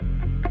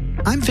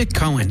I'm Vic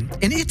Cohen,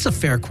 and it's a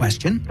fair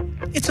question.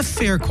 It's a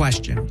fair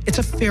question. It's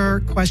a fair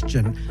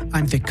question.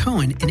 I'm Vic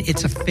Cohen, and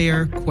it's a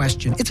fair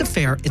question. It's a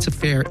fair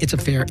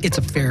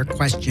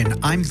question.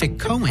 I'm Vic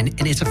Cohen,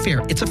 and it's a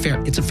fair question.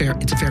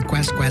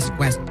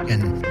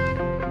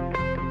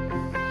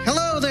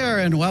 Hello there,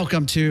 and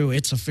welcome to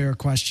It's a Fair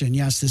Question.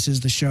 Yes, this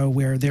is the show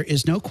where there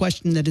is no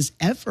question that is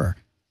ever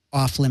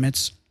off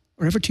limits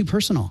or ever too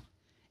personal.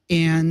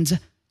 And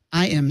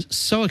I am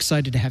so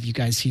excited to have you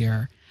guys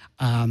here.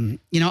 I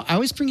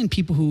always bring in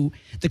people who,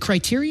 the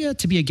criteria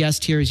to be a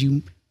guest here is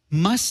you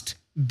must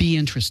be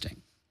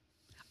interesting.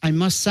 I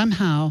must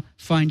somehow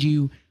find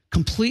you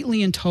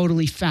completely and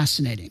totally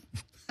fascinating.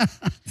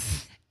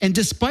 And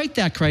despite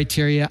that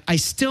criteria, I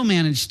still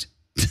managed,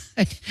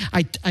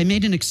 I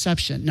made an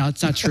exception. No,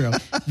 it's not true.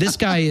 This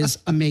guy is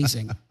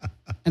amazing.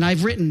 And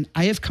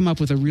I have come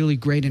up with a really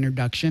great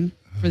introduction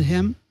for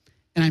him.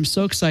 And I'm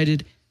so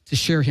excited to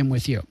share him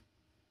with you.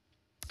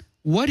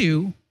 What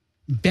do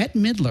Bette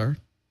Midler,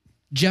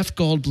 Jeff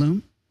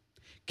Goldblum,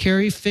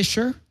 Carrie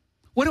Fisher,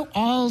 what do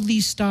all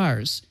these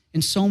stars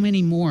and so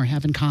many more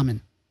have in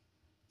common?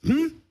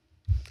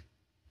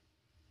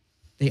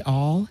 They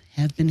all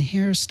have been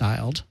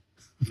hairstyled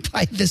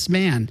by this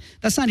man.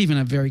 That's not even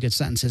a very good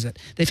sentence, is it?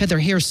 They've had their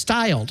hair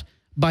styled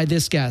by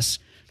this guest.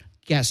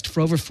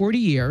 For over 40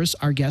 years,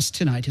 our guest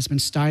tonight has been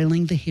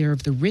styling the hair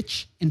of the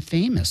rich and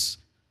famous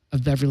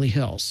of Beverly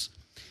Hills.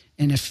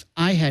 And if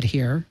I had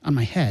hair on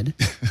my head,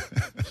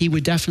 he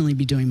would definitely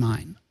be doing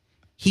mine.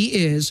 He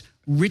is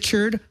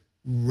Richard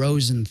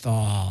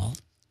Rosenthal.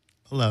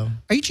 Hello.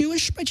 Are you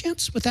Jewish by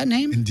chance with that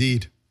name?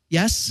 Indeed.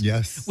 Yes?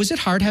 Yes. Was it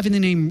hard having the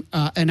name,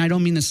 and I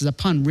don't mean this as a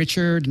pun,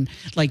 Richard, and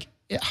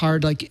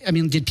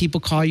did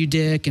people call you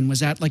Dick? And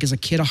was that as a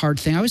kid a hard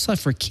thing? I always thought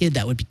for a kid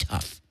that would be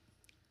tough.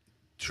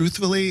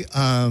 Truthfully,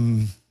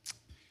 no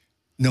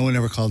one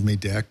ever called me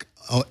Dick.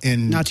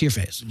 Not to your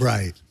face.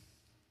 Right.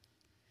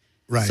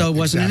 Right. So it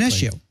wasn't an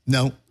issue?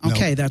 No.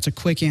 Okay, that's a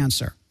quick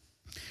answer.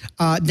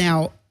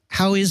 Now,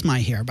 how is my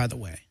hair, by the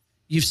way?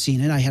 You've seen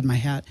it. I had my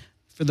hat.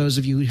 For those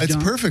of you who don't.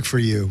 It's perfect for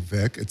you,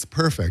 Vic. It's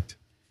perfect.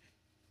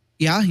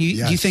 Yeah?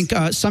 Yes. You think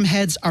some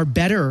heads are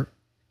better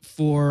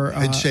for...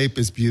 Head shape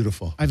is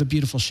beautiful. I have a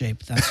beautiful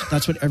shape.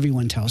 That's what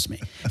everyone tells me.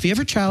 Have you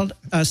ever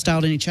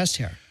styled any chest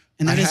hair?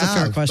 And that is a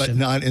fair question.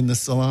 But not in the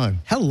salon.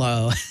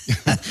 Hello.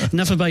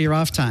 Enough about your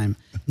off time.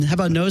 How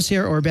about nose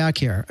hair or back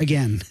hair?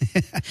 Again,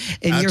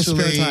 in your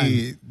spare time.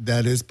 Actually,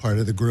 that is part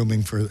of the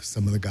grooming for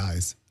some of the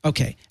guys.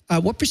 Okay.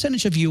 What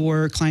percentage of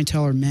your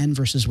clientele are men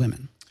versus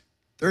women?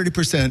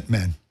 30%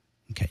 men.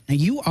 Okay. Now,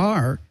 you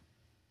are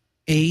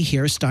a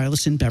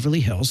hairstylist in Beverly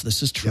Hills.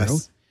 This is true.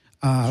 Yes,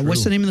 true.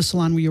 What's the name of the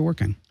salon where you're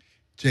working?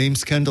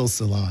 James Kendall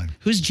Salon.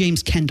 Who's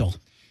James Kendall?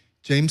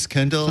 James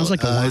Kendall Sounds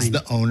like a line. is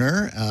the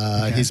owner.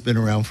 Okay. He's been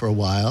around for a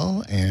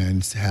while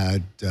and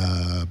had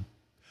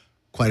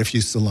quite a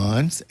few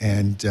salons.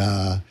 And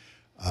the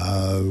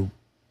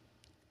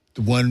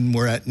one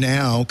we're at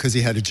now, because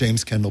he had a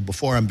James Kendall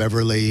before on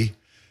Beverly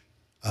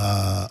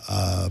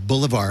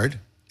Boulevard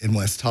in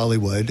West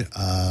Hollywood.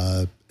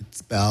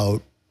 It's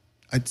about,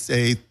 I'd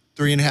say,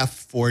 3.5,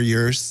 4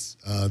 years.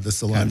 The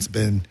salon's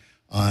been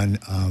on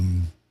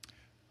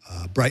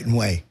Brighton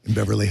Way in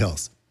Beverly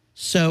Hills.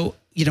 So,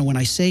 when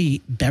I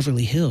say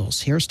Beverly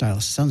Hills hairstylist,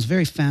 it sounds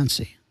very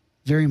fancy,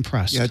 very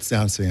impressed. Yeah, it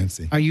sounds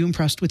fancy. Are you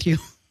impressed with you?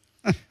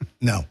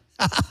 No.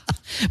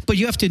 But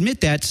you have to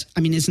admit that,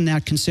 isn't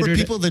that considered...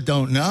 For people that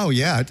don't know,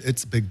 yeah,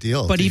 it's a big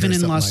deal. But even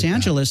in Los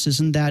Angeles,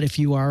 isn't that if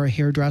you are a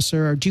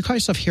hairdresser, or do you call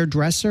yourself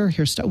hairdresser,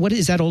 hairstyle? What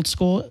is that, old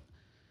school?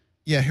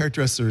 Yeah,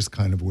 hairdresser is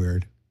kind of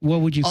weird.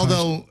 What would you call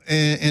Although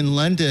in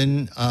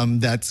London,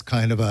 that's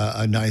kind of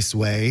a nice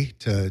way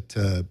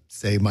to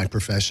say my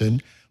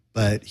profession.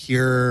 But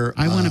here...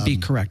 I want to be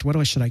correct.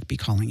 What should I be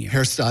calling you?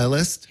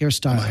 Hairstylist.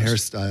 Hairstylist. I'm a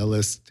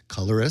hairstylist,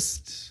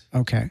 colorist.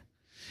 Okay.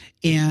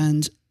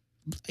 And,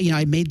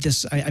 I made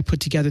this, I put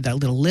together that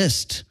little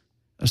list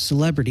of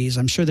celebrities.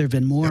 I'm sure there have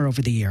been more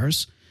over the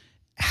years.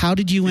 How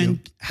did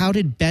how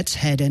did Bette's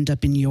head end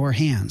up in your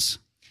hands?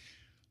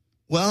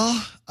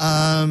 Well,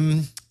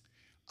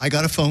 I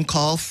got a phone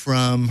call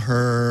from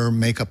her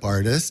makeup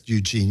artist,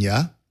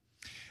 Eugenia,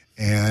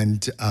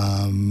 and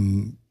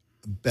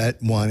Bette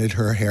wanted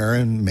her hair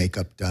and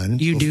makeup done.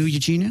 You do,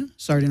 Eugenia?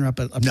 Sorry to interrupt,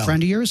 a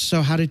friend of yours?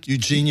 So how did...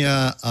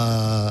 Eugenia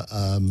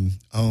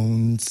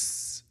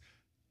owns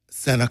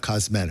Senna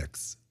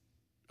Cosmetics.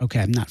 Okay,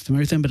 I'm not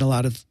familiar with them, but a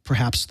lot of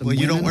perhaps the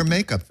you don't wear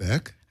makeup,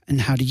 Vic. And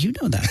how do you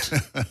know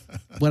that?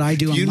 What I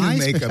do on my...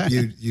 If you knew makeup,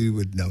 you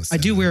would know Senna.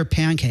 I do wear a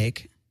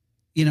pancake,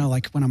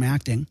 like when I'm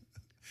acting.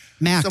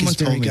 Mac Someone is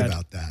very told me good.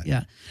 About that.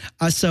 Yeah.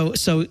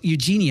 So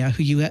Eugenia,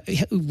 who you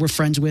were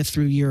friends with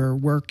through your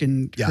work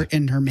and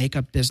her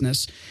makeup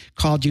business,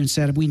 called you and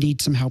said, we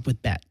need some help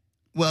with Bette.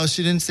 Well,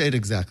 she didn't say it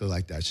exactly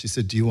like that. She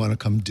said, do you want to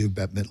come do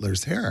Bette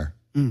Midler's hair?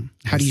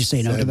 How do you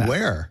say no to that?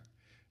 Where?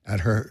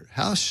 At her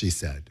house, she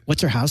said.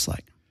 What's her house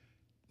like?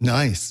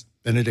 Nice.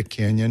 Benedict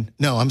Canyon.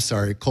 No, I'm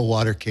sorry.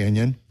 Coldwater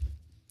Canyon.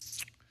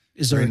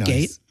 Is there a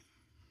gate?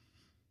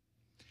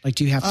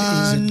 Do you have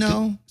to?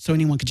 No. So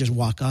anyone could just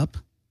walk up?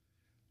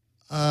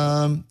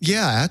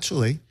 Yeah,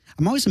 actually.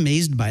 I'm always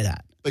amazed by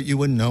that. But you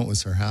wouldn't know it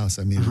was her house.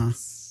 I mean,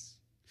 it's,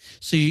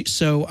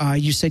 So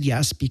you said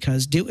yes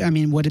because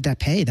what did that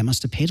pay? That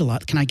must have paid a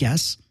lot. Can I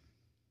guess?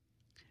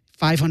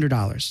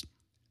 $500.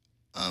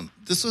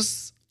 this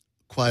was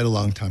quite a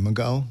long time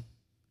ago.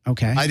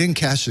 Okay. I didn't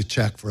cash a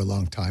check for a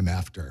long time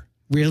after.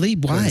 Really?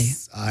 Why?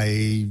 'Cause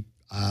I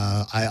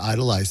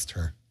idolized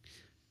her.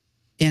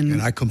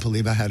 And I couldn't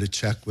believe I had a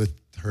check with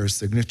her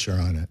signature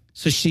on it.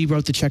 So she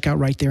wrote the check out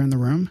right there in the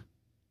room?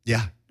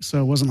 Yeah.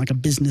 So it wasn't like a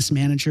business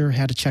manager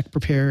had a check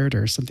prepared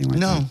or something like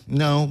that?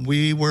 No.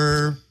 We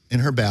were in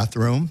her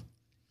bathroom.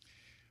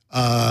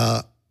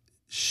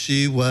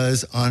 She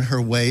was on her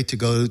way to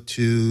go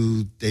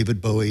to David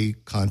Bowie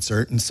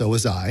concert, and so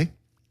was I.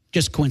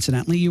 Just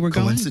coincidentally you were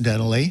going?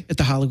 Coincidentally. At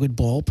the Hollywood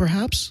Bowl,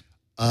 perhaps?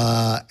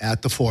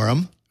 At the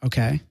Forum.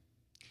 Okay.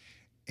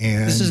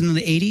 And this is in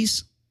the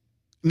 80s?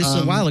 This is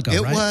a while ago,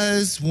 It right?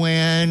 was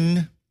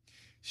when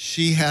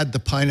she had the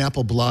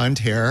pineapple blonde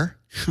hair.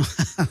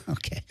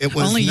 Okay. It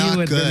was Only not you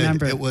would good.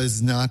 remember. It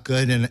was not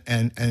good,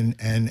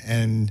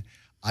 and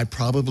I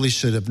probably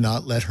should have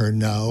not let her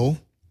know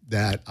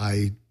that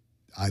I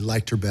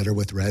liked her better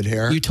with red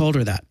hair. You told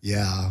her that.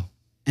 Yeah.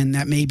 And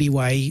that may be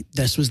why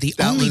this was the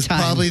only time. That was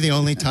probably the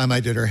only time I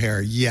did her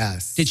hair.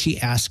 Yes. Did she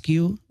ask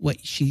you what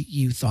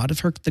you thought of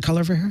her, the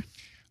color of her hair?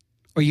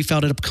 Or you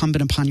felt it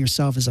incumbent upon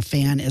yourself as a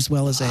fan as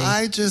well as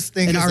I just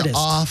think an as artist? an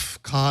off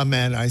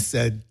comment, I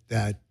said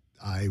that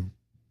I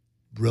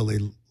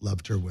really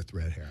loved her with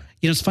red hair.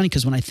 You know, it's funny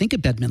because when I think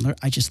of Bette Midler,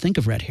 I just think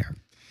of red hair.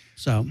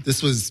 So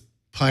This was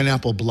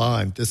pineapple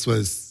blonde. This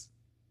was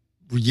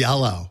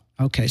yellow.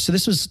 okay, so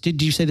this was.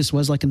 Did you say this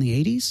was like in the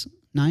 80s,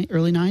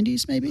 early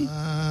 90s, maybe?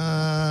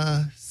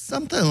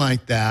 Something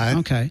like that.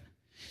 Okay,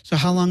 so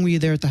how long were you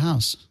there at the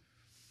house?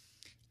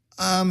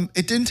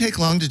 It didn't take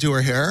long to do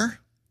her hair.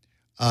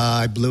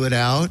 I blew it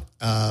out,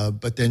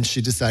 but then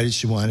she decided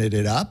she wanted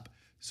it up,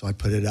 so I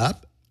put it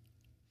up.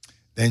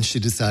 Then she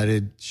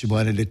decided she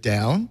wanted it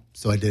down,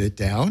 so I did it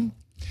down.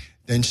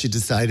 Then she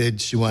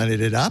decided she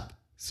wanted it up,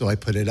 so I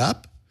put it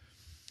up.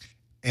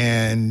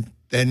 And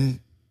then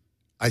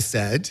I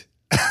said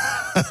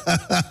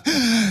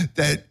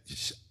that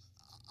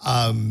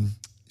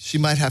she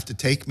might have to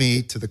take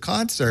me to the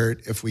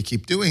concert if we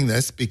keep doing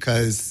this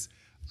because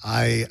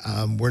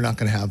we're not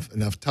going to have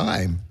enough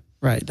time.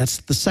 Right, that's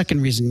the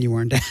second reason you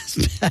weren't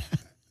asked.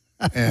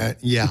 And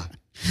yeah,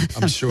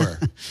 I'm sure.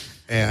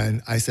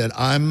 And I said,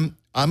 I'm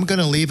going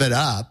to leave it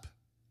up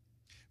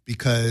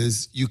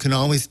because you can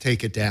always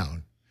take it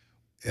down.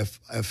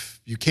 If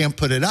you can't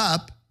put it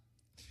up,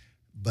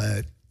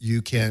 but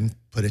you can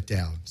put it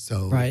down.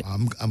 So right.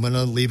 I'm going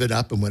to leave it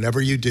up, and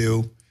whatever you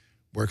do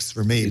works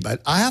for me.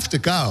 But I have to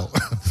go.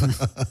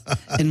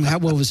 And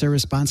what was her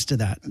response to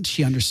that?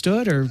 She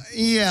understood, or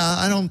Yeah,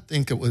 I don't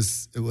think it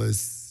was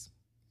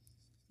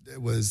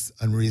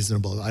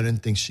unreasonable. I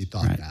didn't think she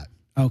thought right. that.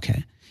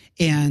 Okay,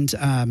 and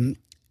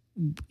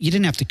you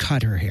didn't have to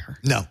cut her hair.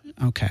 No.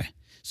 Okay,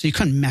 so you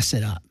couldn't mess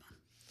it up.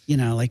 You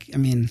know, A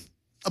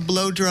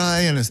blow dry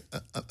and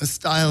a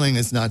styling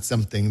is not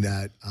something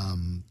that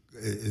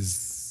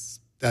is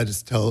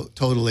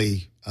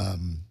totally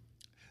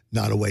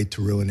not a way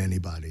to ruin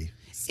anybody.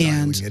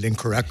 Styling it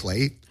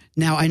incorrectly.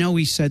 Now, I know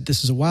we said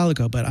this is a while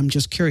ago, but I'm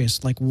just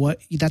curious, like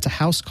that's a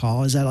house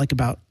call. Is that like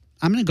about,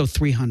 I'm going to go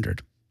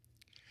 300.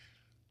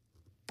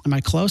 Am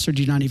I close or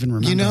do you not even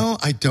remember? You know,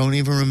 I don't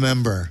even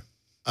remember.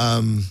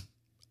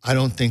 I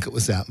don't think it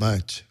was that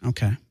much.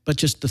 Okay. But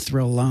just the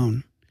thrill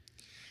alone.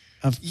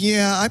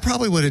 Yeah, I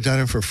probably would have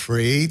done it for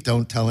free.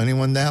 Don't tell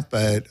anyone that,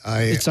 but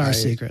it's our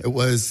secret. It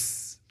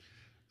was,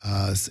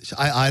 I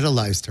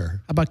idolized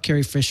her. How about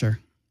Carrie Fisher?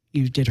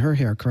 You did her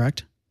hair,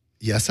 correct?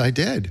 Yes, I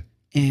did.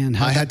 And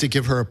I had to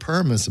give her a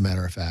perm, as a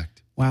matter of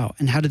fact. Wow.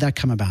 And how did that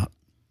come about?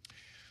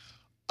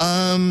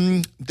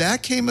 That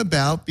came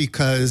about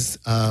because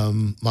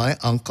my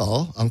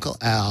Uncle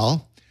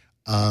Al,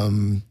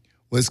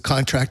 was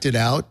contracted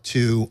out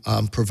to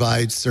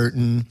provide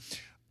certain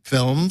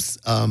films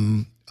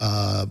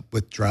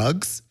with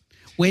drugs.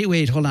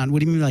 Wait, hold on. What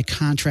do you mean like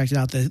contracted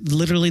out?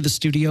 Literally the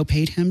studio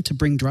paid him to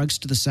bring drugs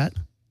to the set?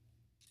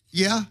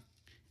 Yeah.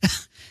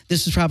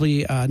 This is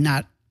probably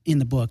not in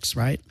the books,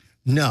 right?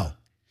 No.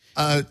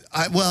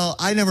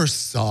 I never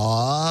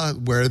saw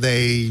where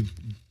they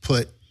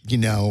put,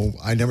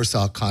 I never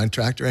saw a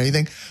contract or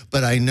anything,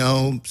 but I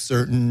know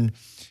certain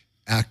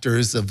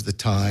actors of the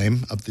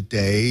time, of the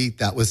day,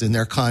 that was in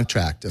their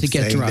contract of to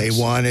get saying drugs.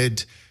 They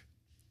wanted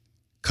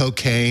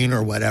cocaine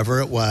or whatever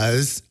it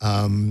was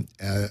on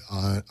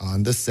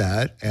the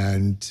set,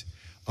 and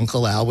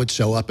Uncle Al would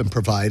show up and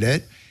provide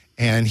it.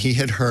 And he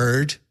had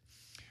heard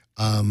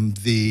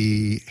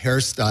the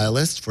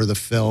hairstylist for the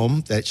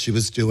film that she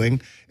was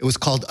doing. It was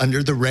called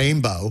Under the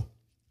Rainbow.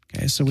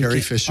 Okay, so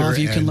Carrie Fisher. all of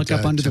you can look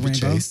up Under the Chevy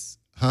Rainbow. Chase.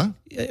 Huh?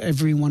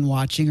 Everyone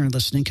watching or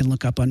listening can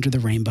look up Under the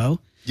Rainbow.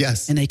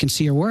 Yes. And they can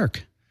see her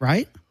work,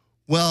 right?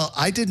 Well,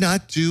 I did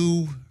not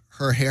do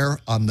her hair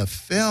on the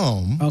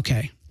film.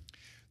 Okay.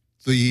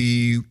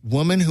 The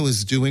woman who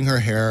was doing her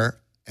hair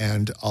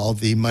and all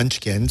the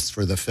munchkins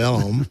for the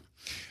film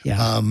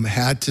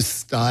had to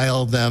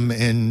style them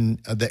in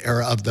the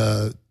era of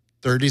the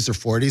 30s or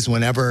 40s,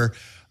 whenever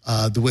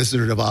The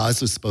Wizard of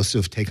Oz was supposed to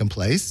have taken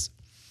place.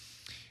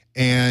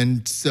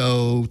 And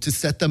so to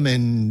set them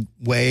in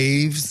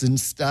waves and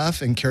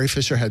stuff, and Carrie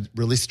Fisher had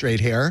really straight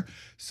hair,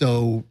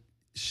 so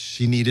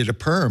she needed a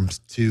perm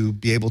to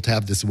be able to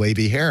have this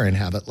wavy hair and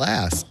have it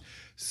last.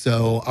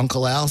 So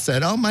Uncle Al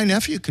said, oh, my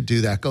nephew could do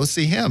that. Go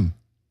see him.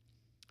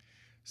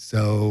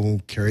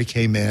 So Carrie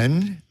came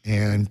in,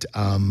 and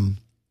a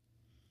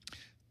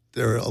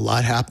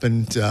lot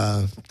happened.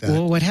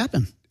 Well, what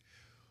happened?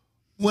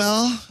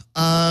 Well,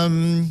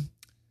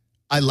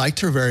 I liked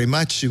her very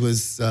much. She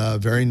was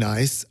very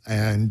nice,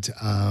 and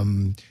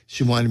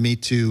she wanted me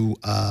to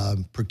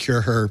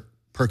procure her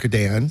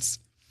Percodans.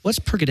 What's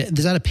Percodan?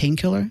 Is that a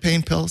painkiller?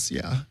 Pain pills,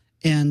 yeah.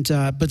 And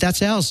but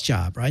that's Al's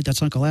job, right?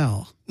 That's Uncle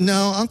Al.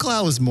 No, Uncle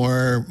Al was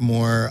more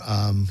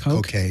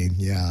cocaine,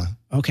 yeah.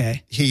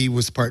 Okay. He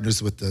was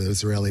partners with the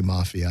Israeli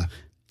mafia.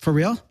 For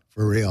real?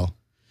 For real.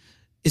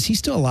 Is he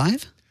still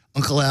alive?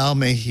 Uncle Al,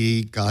 may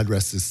he, God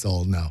rest his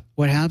soul, no.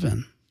 What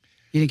happened?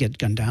 He didn't get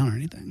gunned down or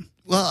anything.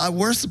 Well,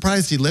 we're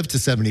surprised he lived to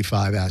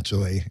 75,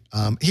 actually.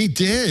 He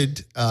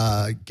did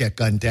get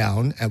gunned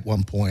down at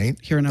one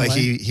point. Here in LA? But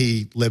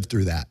he lived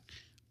through that.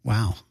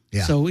 Wow.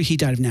 Yeah. So he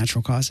died of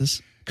natural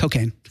causes?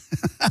 Cocaine.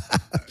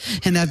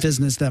 In that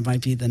business, that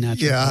might be the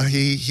natural Yeah, cause.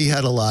 he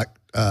had a lot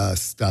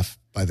stuff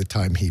by the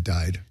time he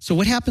died. So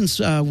what happens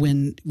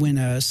when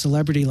a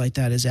celebrity like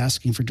that is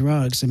asking for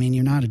drugs? I mean,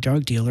 you're not a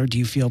drug dealer. Do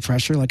you feel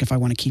pressure? Like, if I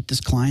want to keep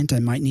this client, I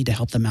might need to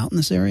help them out in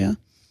this area?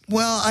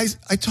 Well,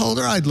 I told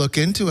her I'd look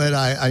into it.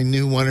 I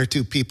knew one or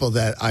two people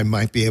that I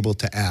might be able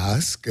to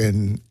ask,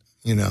 and,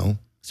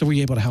 So were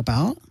you able to help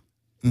out?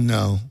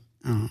 No.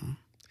 Oh.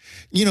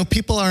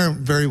 People aren't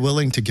very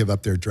willing to give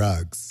up their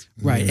drugs.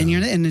 Right. And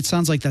and it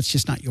sounds like that's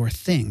just not your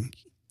thing.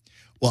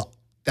 Well,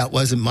 that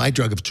wasn't my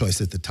drug of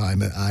choice at the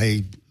time.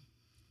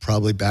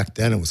 Probably back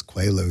then it was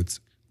Quaaludes.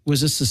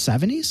 Was this the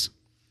 70s?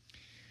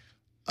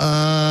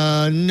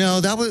 No,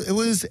 it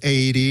was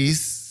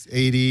 80s,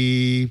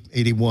 80,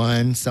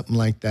 81, something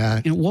like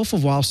that. Wolf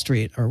of Wall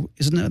Street, or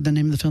isn't that the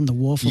name of the film, The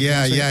Wolf of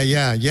Wall Street?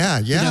 Yeah.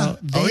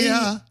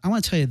 I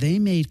want to tell you, they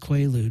made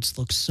Quaaludes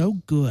look so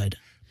good.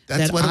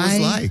 That's what it was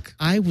like.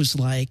 I was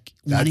like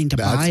wanting to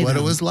buy them. That's what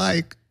it was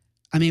like.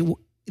 I mean,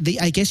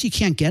 I guess you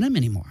can't get them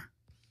anymore.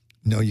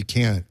 No, you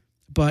can't.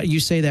 But you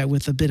say that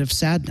with a bit of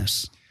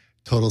sadness.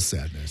 Total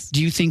sadness. Do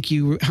you think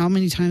how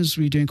many times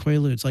were you doing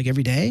Quaaludes? Like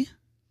every day?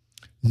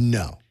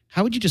 No.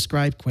 How would you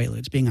describe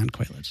Quaaludes, being on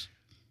Quaaludes?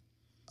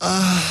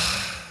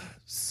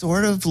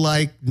 Sort of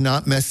like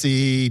not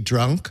messy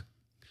drunk.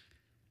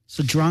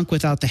 So drunk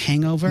without the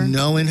hangover?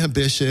 No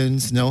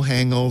inhibitions, no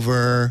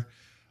hangover.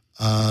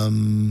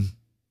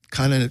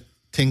 Kind of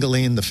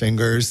tingling in the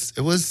fingers.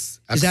 It was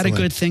excellent. Is that a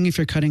good thing if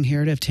you're cutting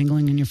hair to have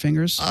tingling in your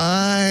fingers?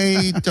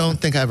 I don't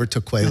think I ever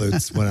took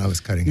Quaaludes when I was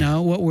cutting hair.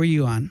 No? What were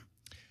you on?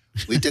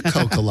 We did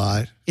coke a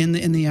lot. In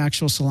the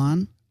actual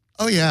salon?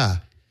 Oh, yeah.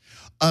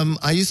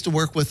 I used to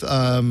work with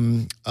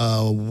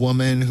a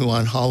woman who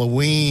on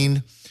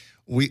Halloween,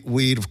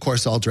 we'd, of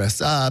course, all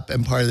dress up.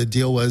 And part of the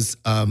deal was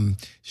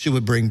she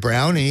would bring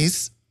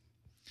brownies,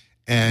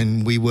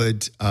 and we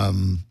would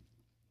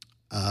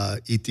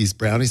eat these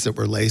brownies that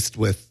were laced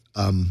with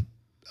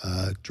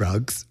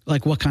drugs.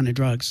 Like what kind of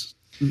drugs?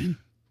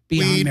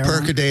 Weed,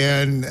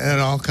 Percodan,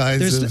 and all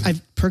kinds of...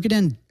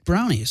 Percodan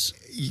brownies.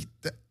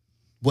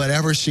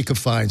 Whatever she could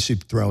find,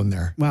 she'd throw in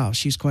there. Wow,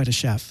 she's quite a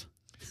chef.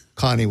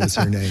 Connie was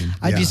her name.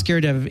 I'd be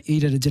scared to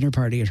eat at a dinner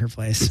party at her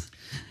place.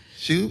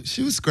 She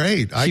was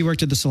great. She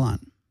worked at the salon.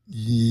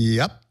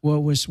 Yep.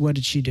 What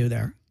did she do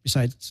there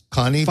besides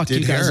Connie fuck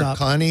did you guys hair? up?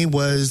 Connie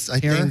was, I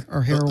think,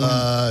 or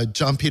heroin?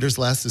 John Peters'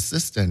 last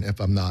assistant,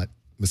 if I'm not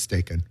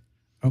mistaken.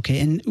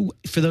 Okay, and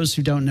for those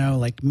who don't know,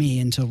 like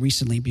me, until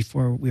recently,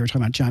 before we were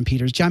talking about John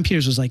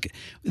Peters was like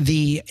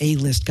the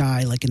A-list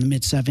guy, like in the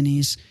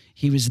mid-70s.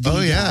 He was the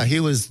guy. He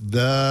was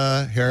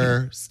the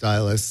hair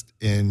stylist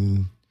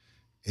in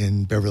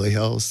Beverly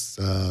Hills,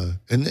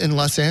 in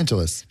Los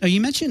Angeles. Now,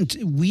 you mentioned,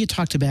 we had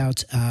talked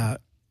about,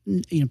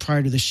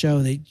 prior to the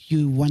show, that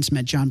you once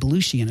met John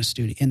Belushi in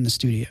the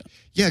studio.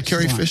 Yeah,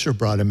 Carrie Fisher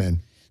brought him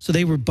in. So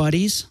they were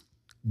buddies?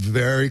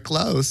 Very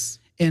close.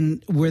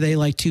 And were they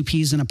like two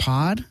peas in a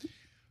pod?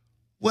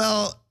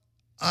 Well,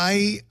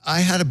 I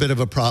had a bit of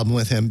a problem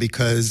with him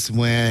because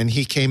when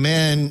he came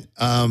in,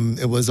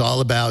 it was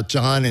all about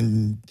John,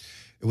 and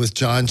it was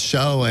John's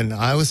show, and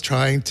I was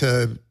trying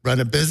to run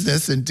a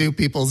business and do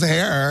people's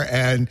hair,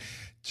 and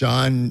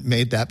John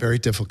made that very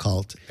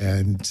difficult.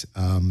 And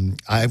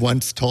I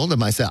once told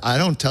him, I said, I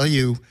don't tell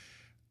you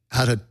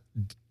how to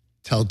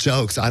tell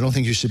jokes. I don't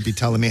think you should be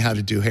telling me how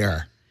to do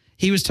hair.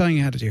 He was telling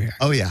you how to do hair.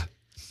 Oh, yeah.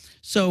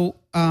 So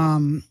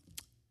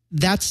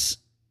that's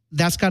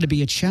got to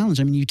be a challenge.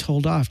 I mean, you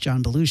told off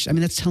John Belushi. I mean,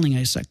 that's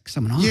telling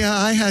someone off. Yeah,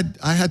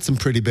 I had some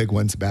pretty big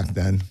ones back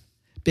then.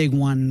 Big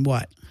one,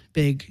 what?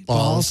 Big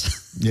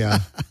balls? Yeah.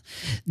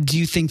 Do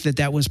you think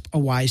that was a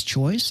wise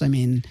choice? I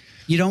mean,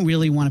 you don't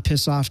really want to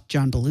piss off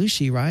John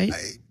Belushi, right?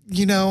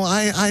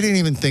 I didn't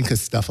even think of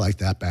stuff like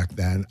that back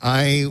then.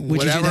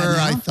 Whatever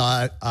I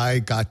thought I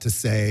got to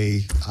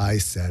say, I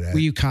said it. Were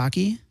you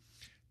cocky?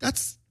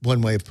 That's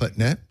one way of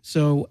putting it.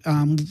 So,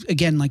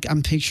 again, like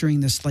I'm picturing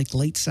this like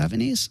late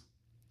 70s.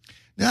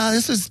 No,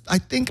 this is, I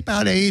think,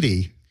 about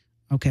 80.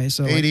 Okay.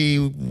 So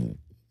 80,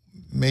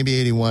 maybe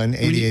 81,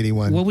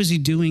 81. What was he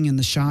doing in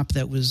the shop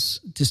that was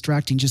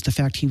distracting? Just the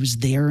fact he was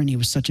there and he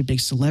was such a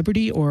big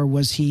celebrity, or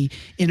was he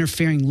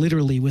interfering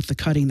literally with the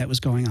cutting that was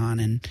going on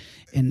and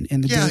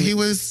the Yeah, he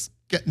was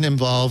getting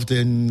involved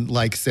in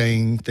like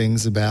saying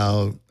things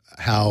about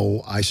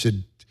how I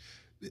should,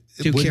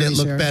 wouldn't it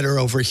look better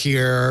over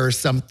here or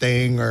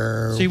something,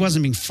 or. So he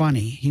wasn't being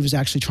funny. He was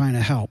actually trying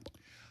to help.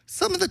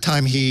 Some of the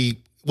time he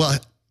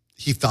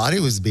thought he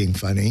was being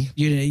funny.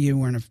 You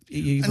weren't.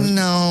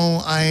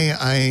 No,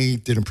 I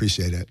didn't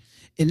appreciate it.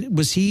 And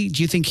do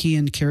you think he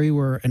and Carrie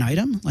were an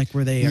item? Like,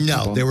 were they a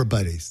couple? They were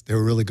buddies. They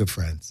were really good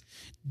friends.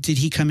 Did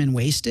he come in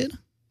wasted?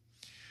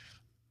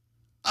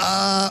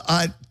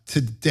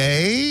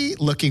 Today,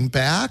 looking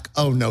back,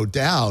 no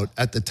doubt.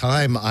 At the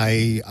time,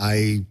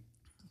 I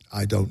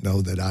don't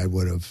know that I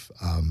would have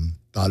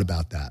thought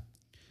about that.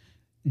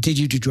 Did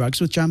you do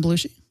drugs with John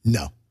Belushi?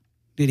 No.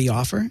 Did he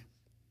offer?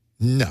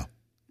 No.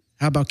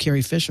 How about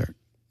Carrie Fisher?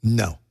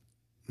 No.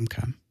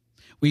 Okay.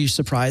 Were you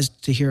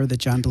surprised to hear that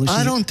John Belushi?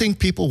 I don't think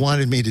people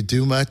wanted me to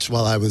do much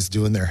while I was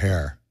doing their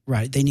hair.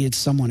 Right. They needed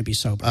someone to be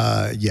sober.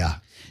 Yeah.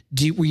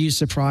 Were you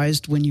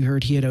surprised when you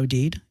heard he had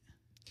OD'd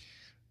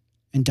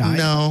and died?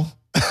 No.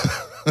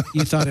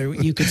 You thought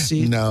you could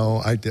see it?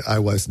 No, I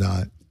was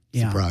not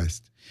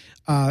surprised.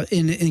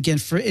 And again,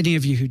 for any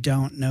of you who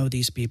don't know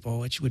these people,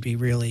 which would be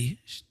really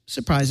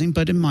surprising,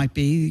 but it might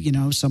be,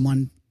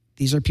 someone.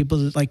 These are people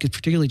that, like,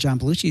 particularly John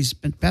Belushi's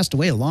been passed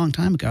away a long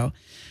time ago.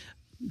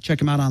 Check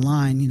him out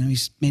online.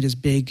 He's made his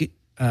big,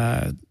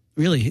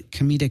 really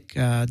comedic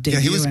debut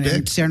he was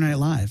big. Saturday Night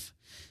Live.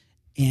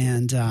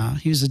 And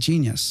he was a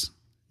genius,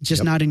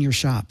 just not in your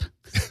shop.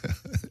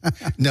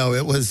 No,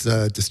 it was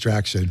a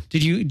distraction. Do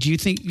you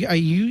think,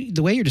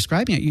 the way you're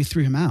describing it, you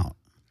threw him out?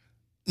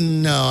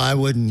 No, I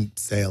wouldn't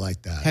say it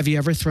like that. Have you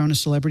ever thrown a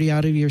celebrity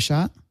out of your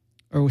shop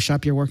or a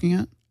shop you're working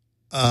at?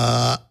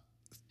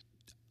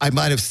 I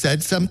might have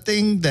said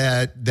something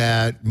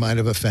that might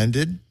have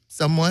offended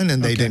someone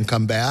and they didn't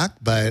come back,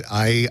 but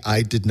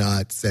I did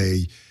not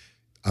say,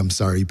 I'm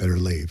sorry, you better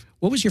leave.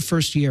 What was your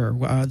first year?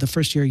 The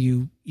first year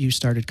you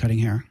started cutting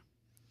hair?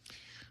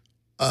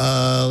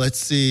 Let's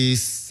see,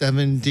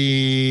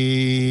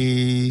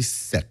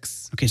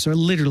 76. Okay, so it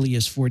literally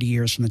is 40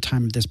 years from the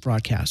time of this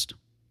broadcast.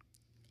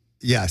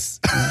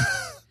 Yes.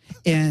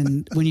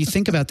 And when you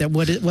think about that,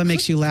 what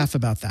makes you laugh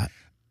about that?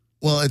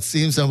 Well, it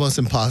seems almost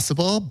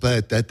impossible,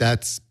 but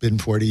that's been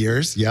 40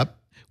 years. Yep.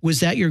 Was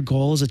that your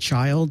goal as a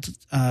child?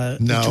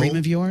 No. A dream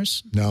of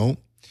yours? No.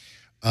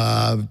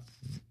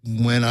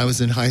 When I was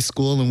in high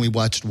school and we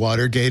watched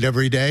Watergate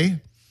every day,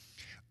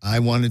 I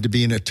wanted to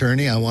be an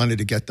attorney. I wanted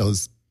to get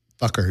those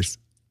fuckers.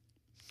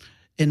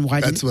 And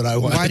that's what I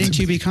wanted. Why didn't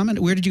you become it?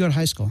 Where did you go to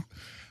high school?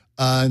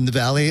 In the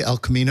Valley, El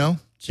Camino,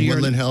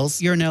 Woodland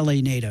Hills. You're an LA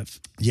native.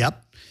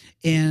 Yep.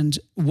 And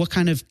what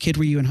kind of kid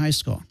were you in high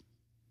school?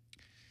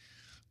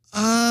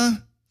 I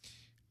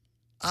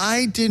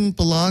didn't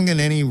belong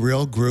in any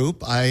real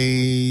group.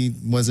 I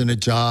wasn't a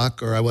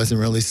jock or I wasn't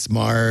really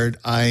smart.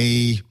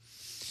 I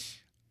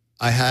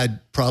had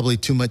probably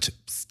too much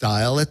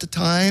style at the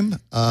time.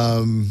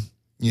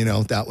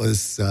 That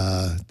was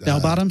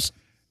bell bottoms.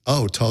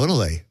 Oh,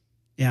 totally.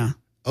 Yeah.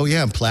 Oh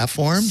yeah, and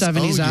platforms.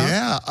 70s out.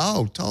 Yeah.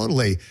 Oh,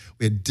 totally.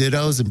 We had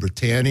Dittos and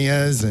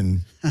Britannias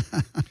and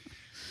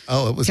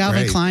it was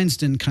Calvin great. Klein's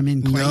didn't come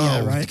in quite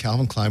yet, right?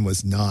 Calvin Klein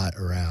was not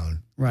around.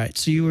 Right.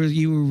 So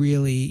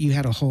you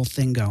had a whole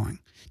thing going.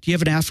 Do you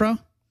have an afro?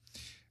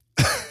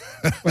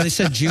 Or they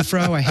said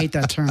Jufro. I hate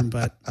that term,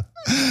 but.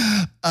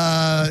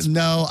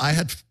 No, I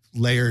had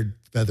layered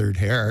feathered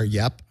hair.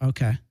 Yep.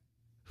 Okay.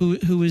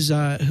 Who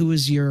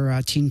was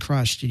your teen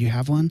crush? Did you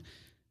have one?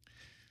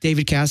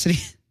 David Cassidy?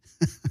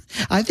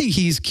 I think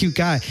he's a cute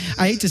guy.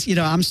 I hate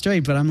to, I'm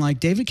straight, but I'm like,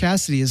 David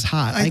Cassidy is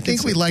hot. I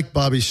think we like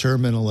Bobby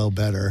Sherman a little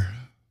better.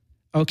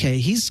 Okay.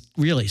 He's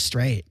really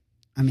straight.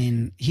 I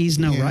mean, he's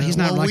not like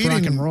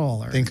rock and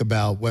roll. Think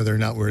about whether or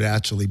not we'd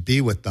actually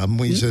be with them.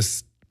 We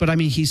just. But I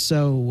mean, he's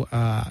so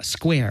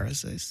square,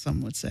 as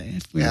some would say.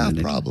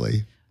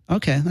 Probably.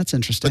 Okay, that's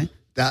interesting.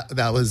 But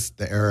that was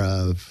the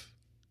era of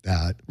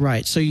that.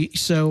 Right.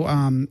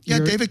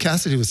 David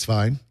Cassidy was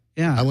fine.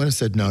 Yeah. I wouldn't have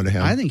said no to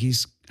him. I think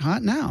he's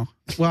hot now.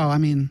 Well, I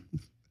mean,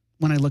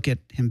 when I look at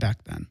him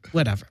back then,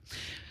 whatever.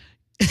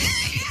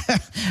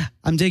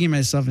 I'm digging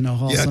myself in a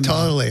hole. Yeah,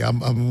 totally.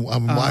 I'm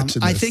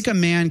watching this. I think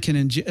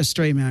a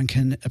straight man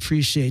can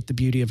appreciate the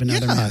beauty of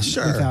another man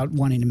without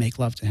wanting to make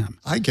love to him.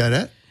 I get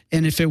it.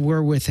 And if it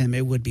were with him,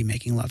 it would be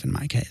making love in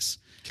my case.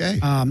 Okay.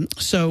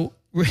 So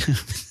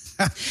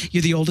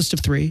you're the oldest of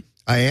three.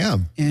 I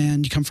am.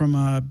 And you come from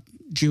a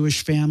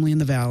Jewish family in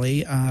the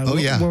Valley.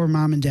 What were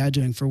mom and dad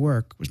doing for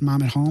work? Was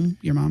mom at home,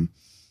 your mom?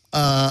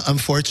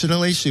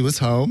 Unfortunately, she was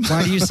home.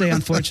 Why do you say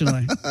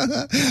unfortunately?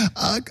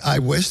 I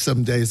wish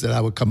some days that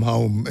I would come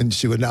home and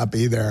she would not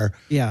be there.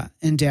 Yeah.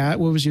 And dad,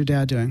 what was your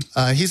dad doing?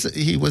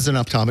 He was an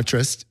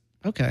optometrist.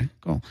 Okay,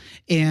 cool.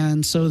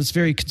 And so it's a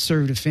very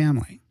conservative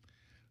family.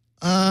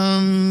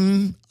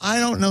 I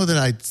don't know that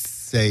I'd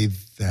say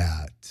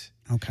that.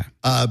 Okay.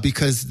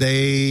 Because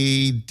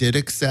they did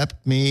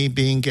accept me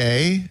being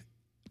gay.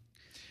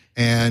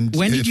 And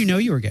when did you know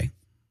you were gay?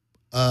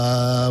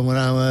 When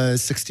I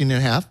was 16 and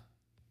a half.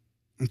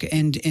 Okay.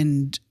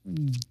 And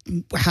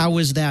how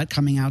was that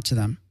coming out to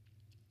them?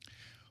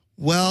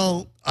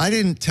 Well, I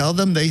didn't tell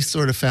them. They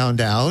sort of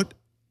found out.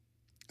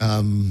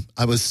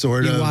 I was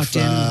sort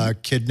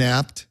of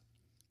kidnapped.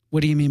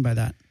 What do you mean by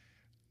that?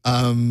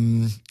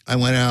 I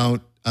went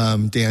out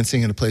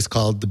dancing in a place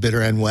called the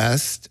Bitter End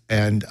West,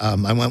 and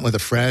I went with a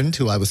friend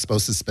who I was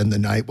supposed to spend the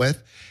night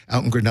with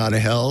out in Granada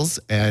Hills,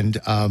 and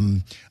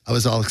I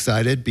was all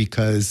excited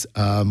because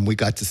we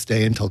got to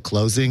stay until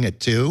closing at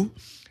 2,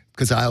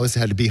 because I always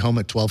had to be home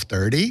at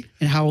 12:30.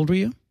 And how old were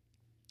you?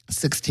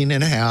 16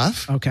 and a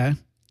half. Okay.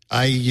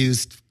 I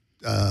used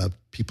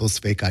people's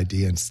fake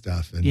ID and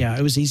stuff. And yeah,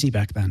 it was easy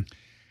back then.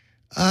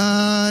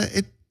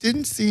 It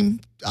didn't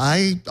seem,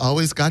 I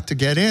always got to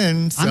get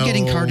in. So. I'm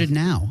getting carded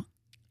now.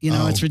 You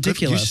know, it's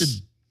ridiculous. You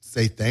should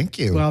say thank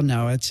you. Well,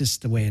 no, it's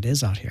just the way it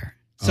is out here.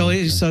 So,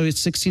 okay. So it's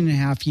 16 and a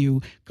half.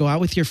 You go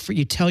out with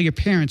you tell your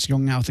parents you're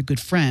going out with a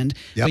good friend,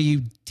 yep. But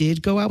you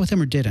did go out with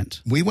him or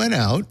didn't? We went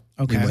out.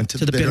 Okay. We went to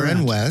the Bitter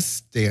End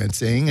West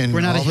dancing. And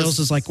Granada Hills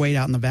is like way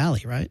out in the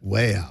valley, right?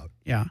 Way out.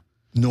 Yeah.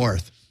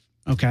 North.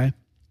 Okay.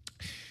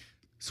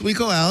 So we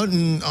go out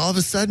and all of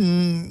a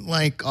sudden,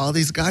 like all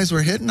these guys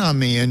were hitting on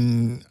me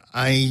and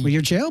Well,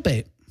 you're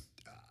jailbait.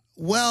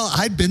 Well,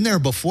 I'd been there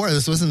before.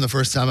 This wasn't the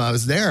first time I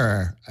was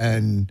there.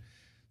 And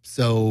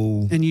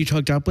so. And you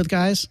hooked up with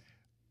guys?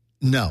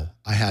 No,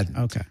 I hadn't.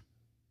 Okay.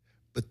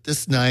 But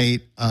this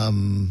night,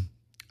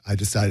 I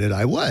decided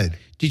I would.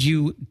 Did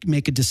you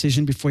make a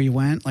decision before you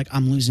went? Like,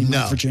 I'm losing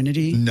my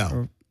virginity?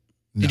 No.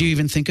 Did you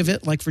even think of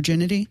it like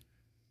virginity?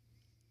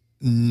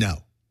 No.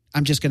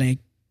 I'm going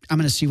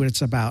to see what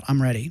it's about.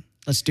 I'm ready.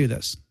 Let's do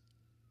this.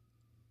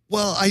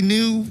 Well, I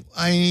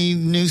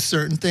knew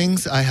certain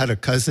things. I had a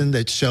cousin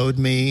that showed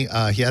me.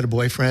 He had a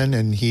boyfriend,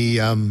 and he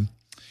had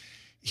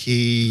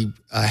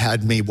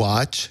me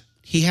watch.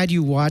 He had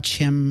you watch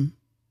him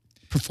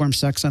perform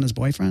sex on his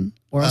boyfriend?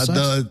 Oral sex?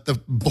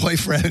 The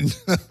boyfriend.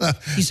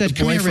 He said, the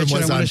 "Come here, boyfriend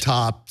Richard, was on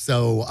top.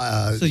 So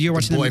you're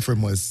watching the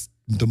boyfriend was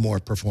the more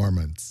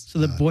performance. So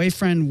the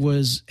boyfriend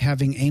was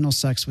having anal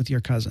sex with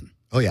your cousin.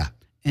 Oh yeah.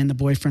 And the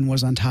boyfriend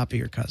was on top of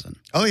your cousin.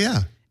 Oh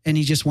yeah. And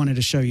he just wanted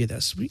to show you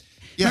this.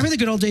 Yeah. Remember the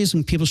good old days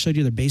when people showed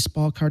you their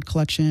baseball card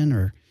collection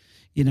or,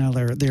 you know,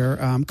 their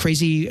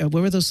crazy,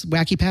 what were those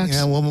wacky packs?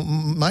 Yeah, well,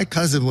 my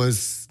cousin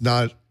was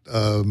not,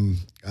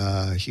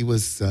 he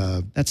was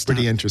That's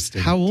pretty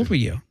interesting. How old were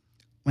you?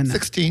 When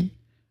 16.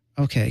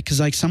 Okay, because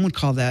like some would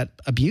call that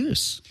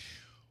abuse.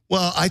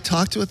 Well, I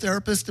talked to a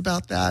therapist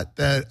about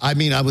that. I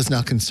mean, I was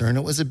not concerned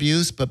it was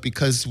abuse, but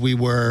because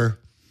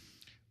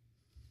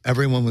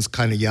everyone was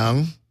kind of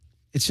young.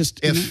 It's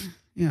just,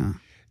 yeah.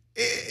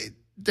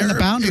 And the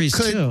boundaries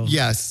too.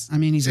 Yes. I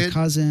mean, he's a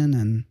cousin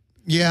and.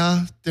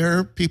 Yeah, there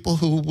are people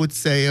who would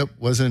say it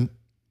wasn't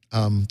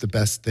the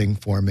best thing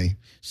for me.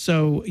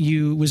 So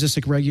was this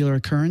a regular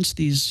occurrence,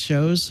 these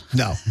shows?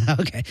 No.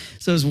 Okay.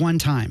 So it was one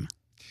time.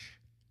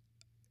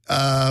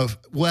 No,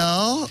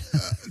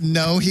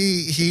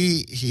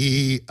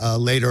 he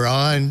later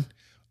on,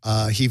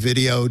 he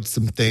videoed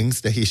some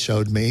things that he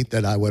showed me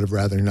that I would have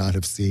rather not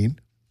have seen.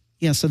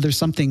 Yeah. So there's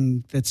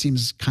something that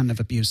seems kind of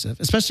abusive,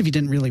 especially if you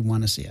didn't really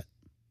want to see it.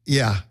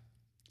 Yeah.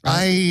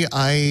 Right.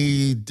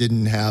 I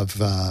didn't have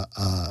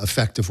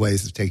effective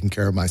ways of taking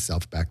care of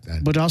myself back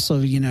then. But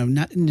also,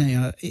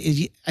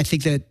 I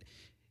think that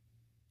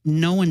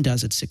no one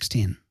does at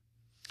 16.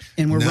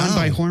 And we're run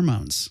by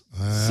hormones.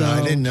 So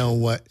I didn't know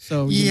what.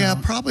 So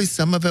probably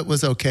some of it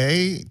was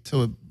okay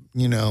to,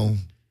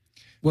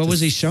 What was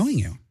he showing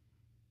you?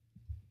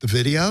 The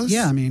videos?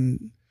 Yeah, I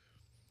mean,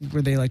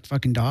 were they like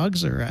fucking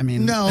dogs or, I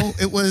mean. No,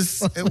 it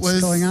was.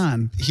 What's going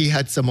on? He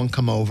had someone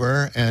come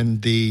over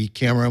and the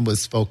camera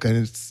was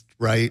focused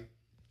right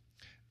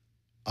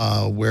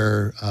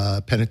where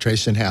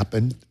penetration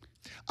happened.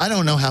 I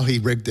don't know how he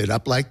rigged it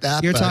up like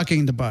that. You're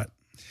talking the butt.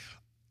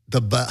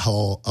 The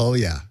butthole. Oh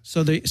yeah.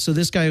 So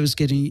this guy was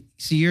getting.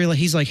 So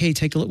he's like, hey,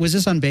 take a look. Was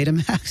this on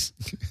Betamax?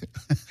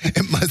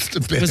 It must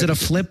have been. Was it a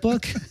flip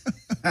book?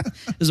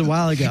 It was a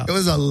while ago. It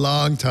was a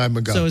long time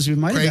ago. So we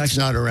might Craig's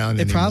not around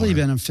anymore. It probably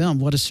been a film.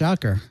 What a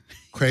shocker.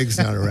 Craig's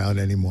not around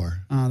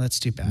anymore. Oh, that's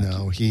too bad.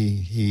 No,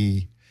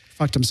 he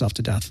fucked himself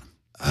to death.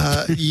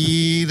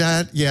 He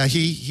got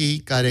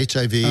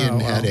HIV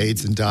and had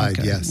AIDS and died.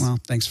 Okay. Yes. Well,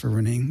 thanks for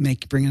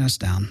bringing us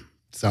down.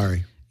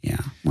 Sorry. Yeah.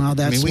 Well,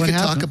 that's we what could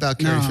happened. talk about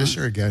Carrie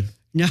Fisher again.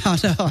 No.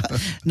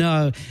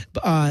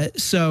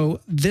 So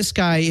this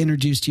guy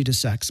introduced you to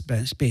sex,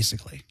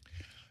 basically.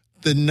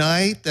 The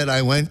night that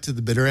I went to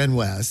the Bitter End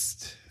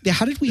West. Yeah.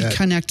 How did we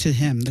connect to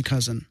him, the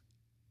cousin?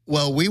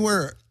 Well, we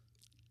were.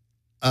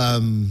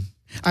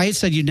 I had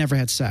said you'd never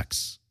had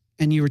sex,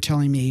 and you were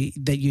telling me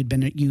that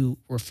you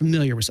were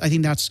familiar with. I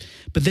think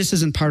but this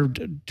isn't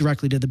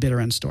directly to the bitter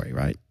end story,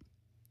 right?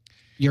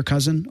 Your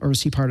cousin, or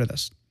was he part of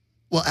this?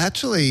 Well,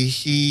 actually,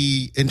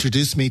 he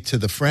introduced me to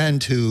the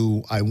friend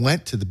who I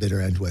went to the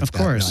bitter end with. Of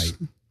course,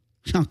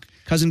 that night.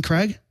 Cousin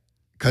Craig.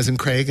 Cousin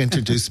Craig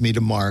introduced me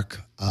to Mark.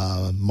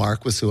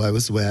 Mark was who I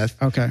was with.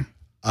 Okay.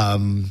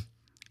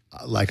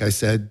 Like I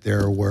said,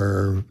 there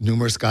were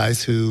numerous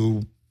guys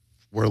who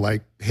were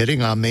like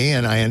hitting on me,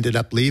 and I ended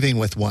up leaving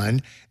with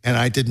one, and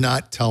I did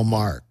not tell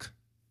Mark.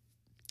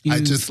 I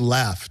just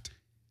left.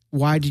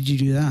 Why did you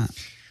do that?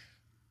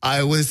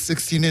 I was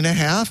 16 and a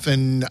half,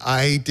 and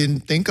I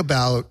didn't think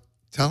about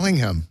telling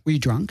him. Were you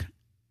drunk?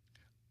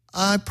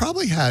 I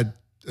probably had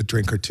a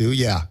drink or two,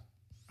 yeah.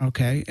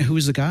 Okay. Who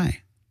was the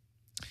guy?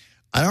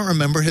 I don't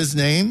remember his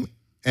name,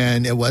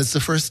 and it was the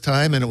first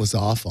time, and it was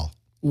awful.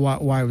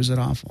 Why was it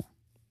awful?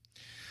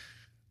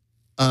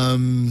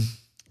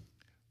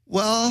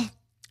 Well,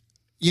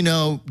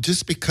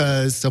 just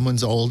because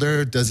someone's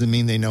older doesn't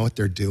mean they know what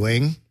they're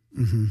doing.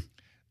 Mm-hmm.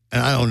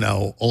 And I don't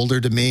know,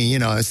 older to me,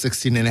 I was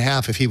 16 and a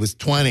half. If he was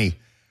 20,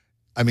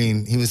 I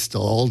mean, he was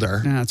still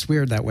older. Yeah, it's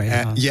weird that way.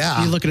 Huh?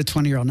 Yeah. You look at a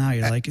 20-year-old now,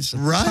 you're like, it's a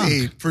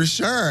right, punk. For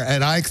sure.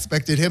 And I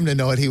expected him to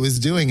know what he was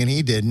doing, and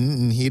he didn't.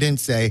 And he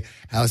didn't say,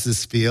 how's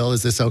this feel?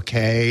 Is this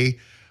okay?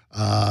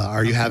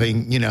 Are you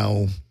having,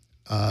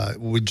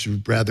 would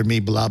you rather me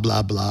blah,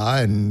 blah, blah?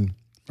 And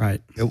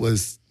right. It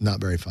was not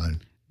very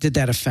fun. Did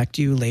that affect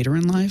you later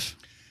in life?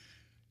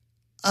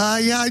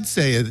 Yeah, I'd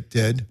say it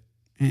did.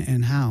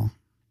 And how?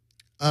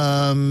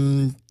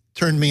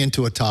 Turned me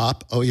into a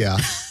top. Oh, yeah.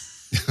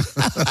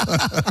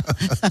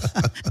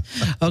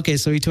 Okay,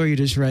 so he tore you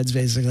to shreds,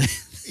 basically.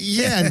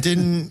 Yeah, and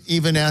didn't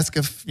even ask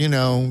if,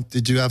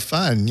 did you have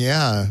fun?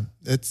 Yeah.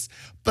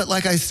 But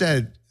like I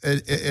said,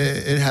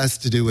 it has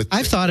to do with...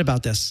 I've thought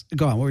about this.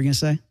 Go on, what were you going to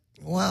say?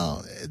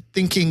 Well,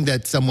 thinking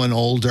that someone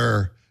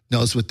older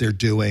knows what they're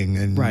doing,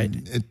 and right.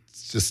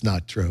 It's just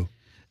not true.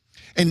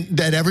 And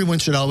that everyone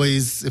should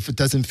always, if it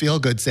doesn't feel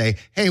good, say,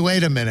 hey,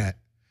 wait a minute.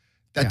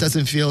 That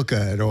doesn't feel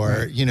good.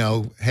 Or,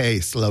 right. Hey,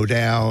 slow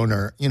down.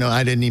 Or,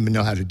 I didn't even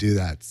know how to do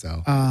that.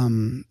 So,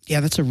 yeah,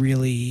 that's a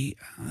really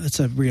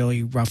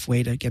rough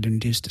way to get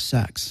introduced to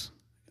sex,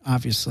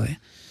 obviously.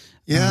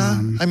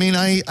 Yeah. I mean,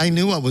 I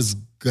knew I was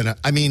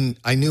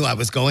I knew I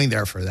was going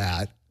there for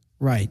that.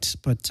 Right.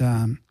 But,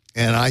 and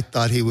I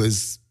thought he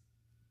was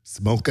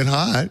smoking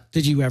hot.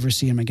 Did you ever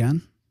see him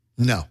again?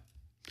 No.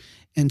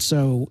 And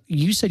so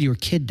you said you were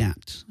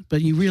kidnapped,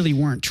 but you really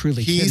weren't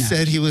truly kidnapped. He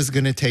said he was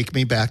going to take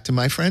me back to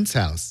my friend's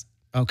house.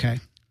 Okay.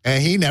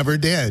 And he never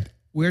did.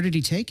 Where did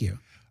he take you?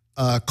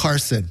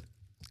 Carson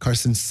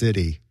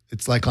City.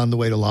 It's like on the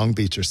way to Long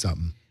Beach or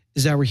something.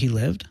 Is that where he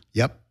lived?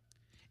 Yep.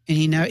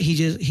 And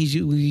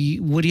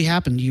what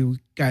happened? You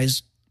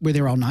guys were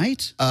there all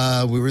night?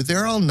 We were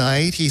there all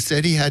night. He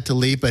said he had to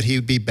leave, but he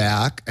would be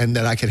back and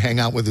that I could hang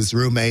out with his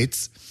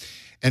roommates.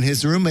 And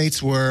his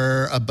roommates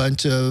were a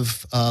bunch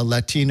of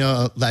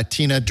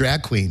Latina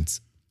drag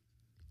queens.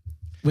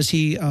 Was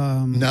he?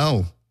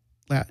 No.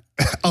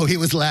 Oh, he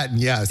was Latin,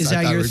 yes. Is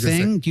that your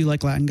thing? Do you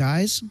like Latin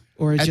guys?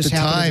 Or at the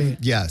time,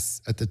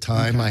 yes. At the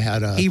time, okay. I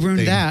had a... He ruined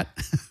thing. that.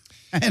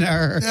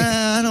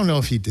 I don't know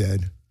if he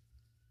did.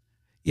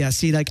 Yeah,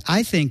 see,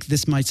 I think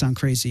this might sound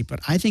crazy, but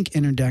I think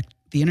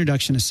the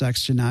introduction of sex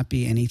should not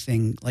be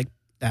anything like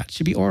that. It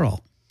should be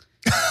oral.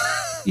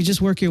 You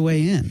just work your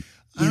way in.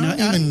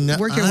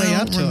 Work your way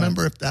up to it. I don't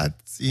remember if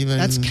that's even...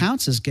 That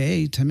counts as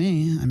gay to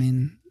me. I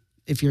mean,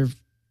 if you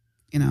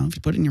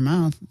put it in your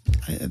mouth,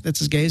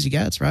 that's as gay as he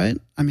gets, right?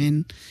 I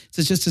mean,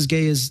 it's just as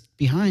gay as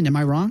behind. Am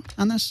I wrong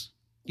on this?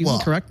 You can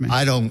correct me.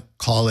 I don't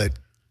call it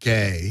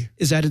gay.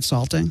 Is that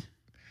insulting?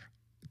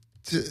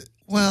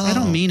 Well, I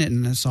don't mean it in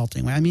an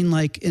insulting way. I mean,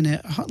 like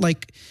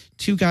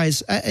two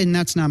guys, and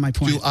that's not my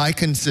point. Do I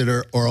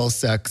consider oral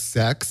sex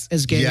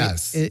as gay?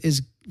 Yes,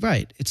 is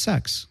right. It's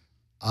sex.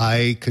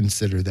 I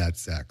consider that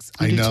sex.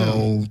 I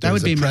know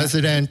there's a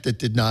president that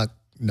did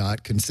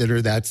not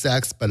consider that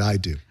sex, but I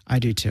do. I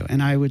do too.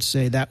 And I would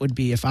say that would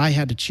be, if I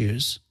had to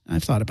choose,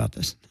 I've thought about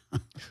this.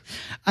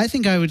 I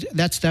think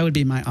that would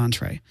be my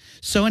entree.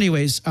 So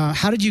anyways,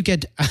 how did you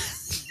get,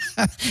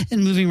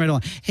 and moving right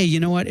along. Hey, you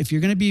know what? If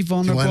you're going to be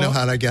vulnerable. Do you want to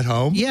know how to get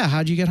home? Yeah.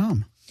 How'd you get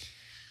home?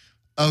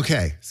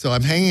 Okay. So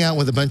I'm hanging out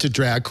with a bunch of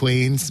drag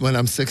queens when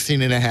I'm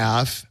 16 and a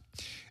half.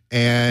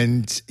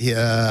 And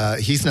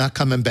he's not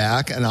coming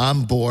back, and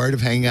I'm bored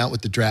of hanging out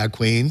with the drag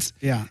queens.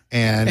 Yeah.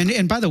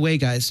 And by the way,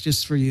 guys,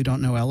 just for you who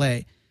don't know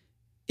LA,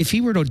 if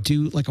he were to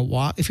do like a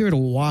walk, if you were to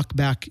walk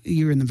back,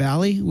 you're in the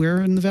valley.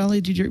 Where in the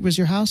valley was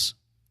your house?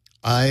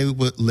 I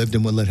lived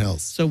in Woodland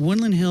Hills. So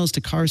Woodland Hills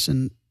to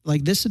Carson,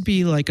 like this would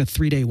be like a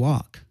 3-day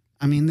walk.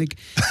 I mean,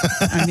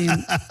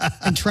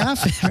 in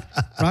traffic,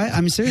 right?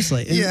 I mean,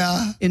 seriously.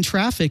 In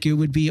traffic, it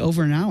would be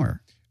over an hour.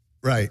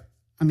 Right.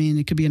 I mean,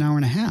 it could be an hour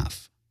and a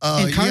half.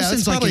 And Carson's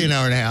it's probably an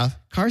hour and a half.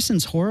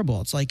 Carson's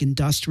horrible. It's like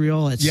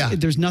industrial.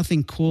 There's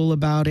nothing cool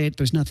about it.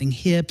 There's nothing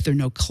hip. There are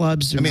no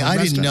clubs. I mean,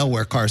 I didn't know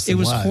where Carson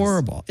was. It was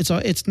horrible.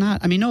 It's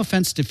not, I mean, no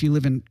offense if you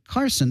live in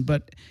Carson,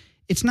 but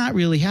it's not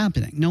really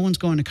happening. No one's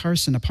going to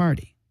Carson to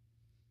party.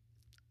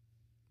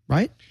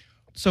 Right?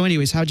 So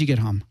anyways, how'd you get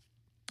home?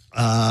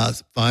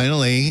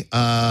 Finally,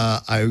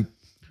 I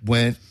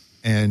went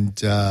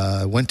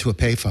to a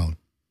payphone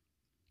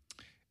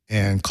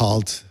and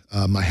called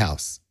my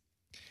house.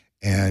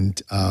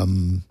 And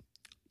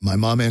my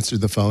mom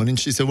answered the phone and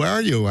she said, "Where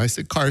are you?" I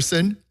said,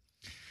 "Carson."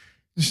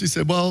 And she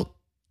said, "Well,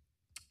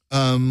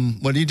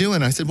 what are you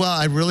doing?" I said, "Well,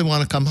 I really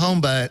want to come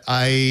home, but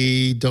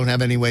I don't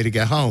have any way to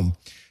get home."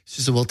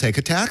 She said, "Well, take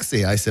a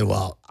taxi." I said,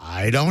 "Well,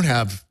 I don't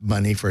have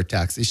money for a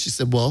taxi." She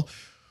said, "Well,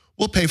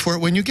 we'll pay for it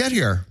when you get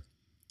here."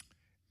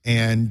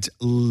 And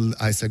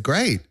I said,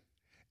 "Great."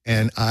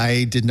 And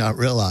I did not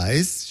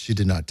realize, she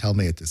did not tell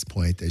me at this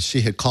point, that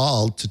she had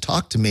called to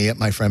talk to me at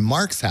my friend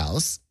Mark's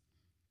house.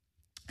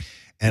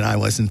 And I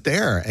wasn't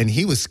there. And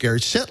he was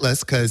scared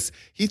shitless because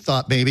he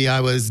thought maybe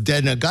I was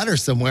dead in a gutter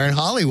somewhere in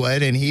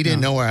Hollywood and he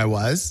didn't know where I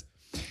was.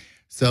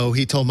 So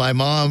he told my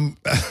mom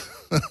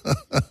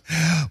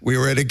we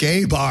were at a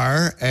gay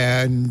bar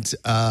and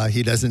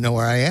he doesn't know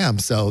where I am.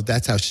 So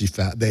that's how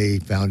they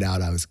found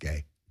out I was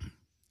gay.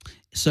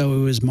 So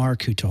it was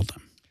Mark who told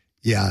them.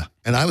 Yeah.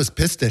 And I was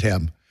pissed at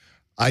him.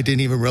 I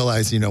didn't even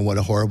realize, what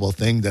a horrible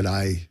thing that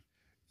I,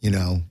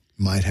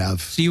 might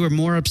have. So you were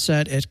more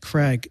upset at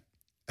Craig.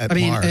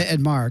 Mark. At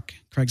Mark.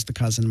 Craig's the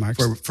cousin, Mark.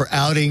 For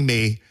outing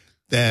me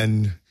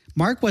than.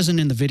 Mark wasn't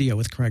in the video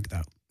with Craig,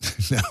 though.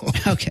 No.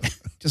 Okay.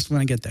 Just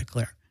want to get that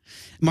clear.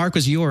 Mark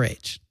was your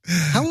age.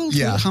 How old?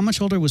 Yeah. How much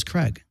older was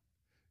Craig?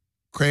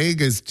 Craig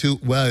was 2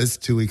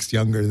 weeks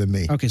younger than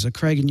me. Okay. So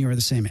Craig and you are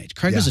the same age.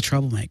 Craig was a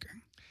troublemaker.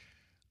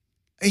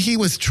 He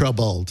was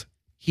troubled.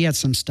 He had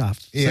some stuff,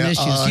 some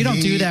issues. You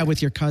don't do that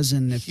with your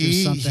cousin if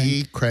there's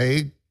something.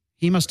 Craig.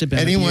 He must have been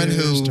Anyone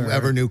abused who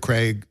ever knew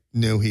Craig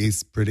knew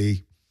he's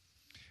pretty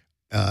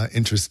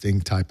interesting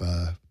type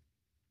of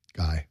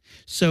guy.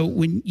 So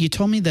when you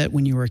told me that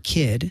when you were a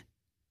kid,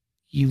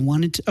 you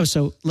wanted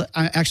to,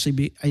 I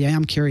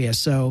am curious.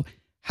 So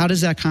how does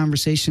that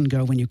conversation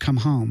go when you come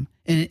home?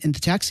 And the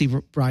taxi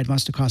ride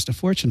must have cost a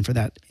fortune for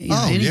that.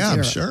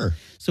 I'm sure.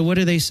 So what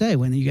do they say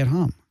when you get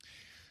home?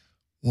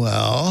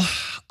 Well,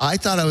 I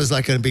thought I was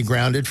going to be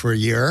grounded for a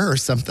year or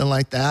something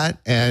like that.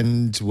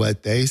 And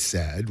what they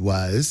said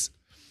was,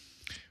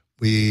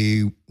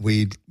 we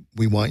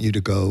want you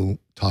to go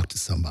talk to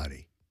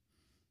somebody,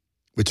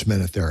 which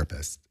meant a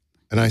therapist.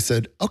 And I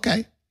said,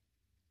 okay.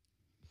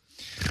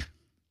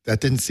 That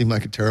didn't seem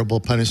like a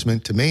terrible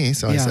punishment to me.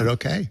 So I said,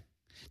 okay.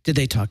 Did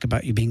they talk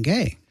about you being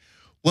gay?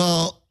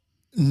 Well,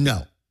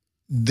 no.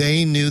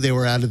 They knew they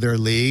were out of their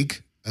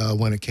league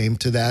when it came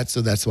to that.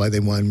 So that's why they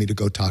wanted me to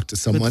go talk to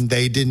someone.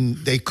 They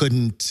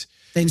couldn't.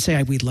 They didn't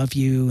say, we love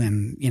you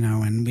and,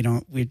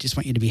 and we just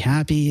want you to be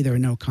happy. There were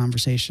no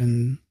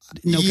conversation.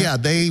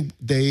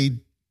 They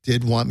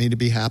did want me to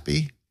be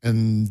happy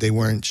and they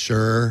weren't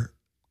sure.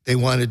 They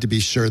wanted to be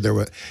sure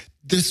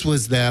this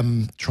was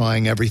them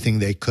trying everything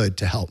they could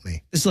to help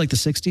me. This is like the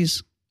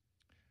 60s?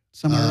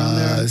 Somewhere around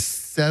there?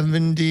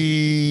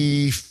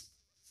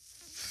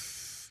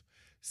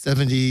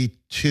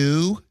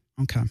 72.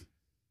 Okay.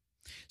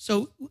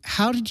 So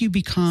how did you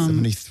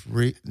become...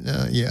 73.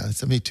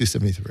 72,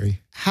 73.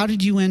 How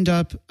did you end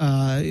up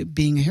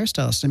being a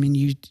hairstylist? I mean,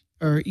 you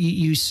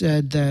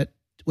said that,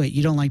 wait,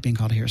 you don't like being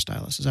called a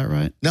hairstylist. Is that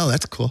right? No,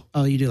 that's cool.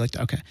 Oh, you do like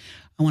that. Okay.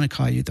 I want to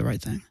call you the right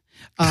thing.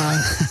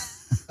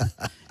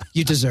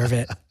 You deserve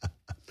it.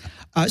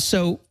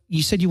 So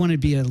you said you wanted to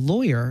be a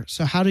lawyer.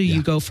 So how do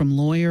you go from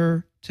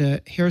lawyer to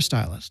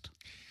hairstylist?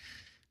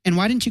 And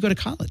why didn't you go to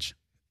college?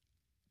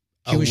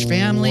 Jewish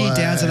family,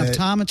 dad's an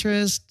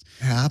optometrist.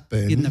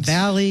 Happened in the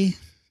valley.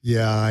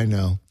 Yeah, I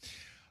know.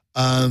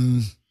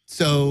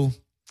 So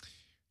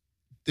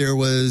there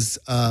was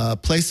a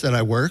place that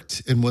I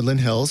worked in Woodland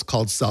Hills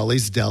called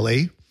Solly's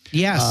Deli.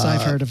 Yes,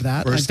 I've heard of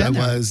that. First I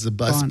was a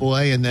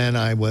busboy and then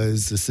I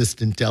was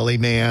assistant deli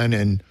man.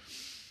 And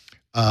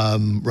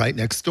right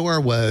next door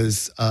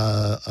was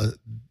the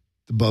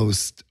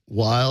most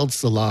wild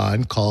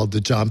salon called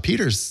the John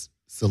Peters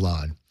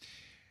Salon.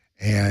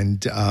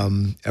 And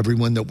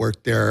everyone that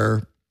worked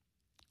there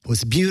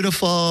was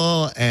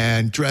beautiful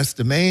and dressed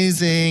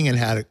amazing and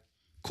had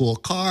cool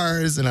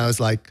cars. And I was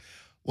like,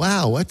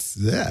 wow, what's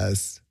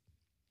this?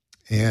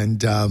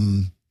 And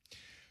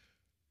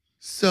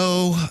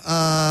so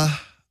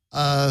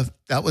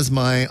that was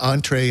my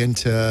entree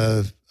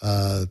into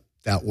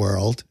that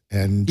world.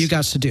 And you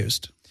got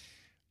seduced.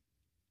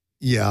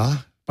 Yeah.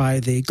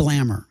 By the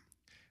glamour.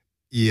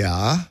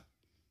 Yeah.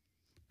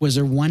 Was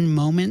there one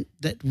moment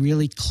that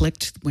really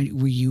clicked where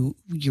you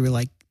were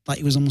like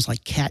it was almost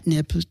like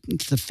catnip,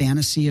 the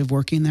fantasy of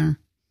working there?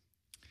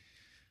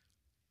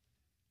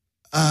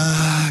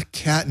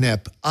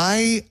 Catnip.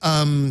 I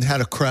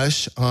had a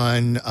crush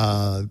on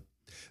the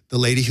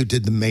lady who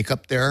did the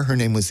makeup there. Her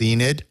name was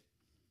Enid.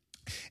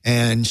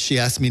 And she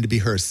asked me to be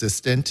her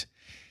assistant.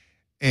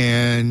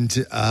 And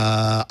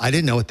I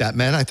didn't know what that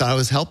meant. I thought I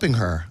was helping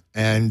her.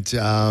 And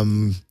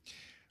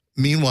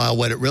meanwhile,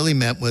 what it really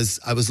meant was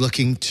I was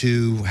looking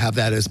to have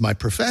that as my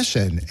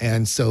profession.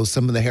 And so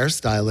some of the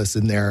hairstylists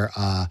in there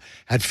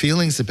had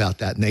feelings about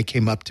that. And they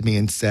came up to me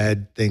and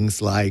said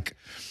things like,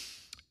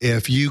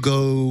 if you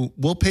go,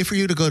 we'll pay for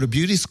you to go to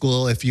beauty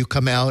school if you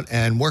come out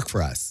and work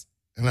for us.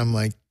 And I'm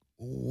like,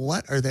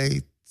 what are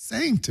they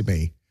saying to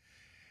me?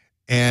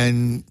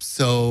 And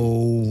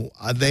so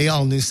they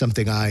all knew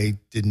something I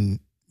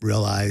didn't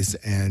realize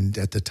and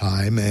at the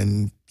time.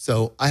 And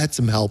so I had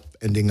some help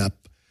ending up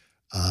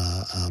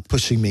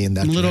pushing me in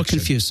that direction. I'm a little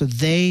confused. So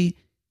they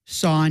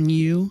saw in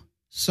you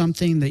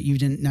something that you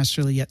didn't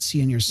necessarily yet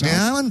see in yourself.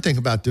 Yeah, I wasn't thinking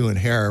about doing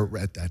hair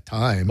at that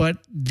time. But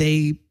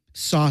they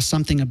saw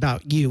something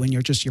about you and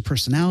your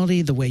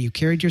personality, the way you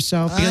carried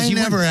yourself. Because I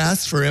never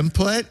asked for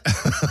input.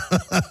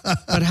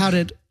 But how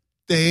did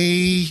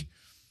they?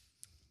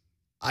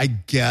 I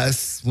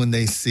guess when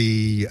they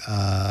see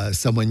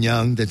someone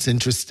young that's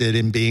interested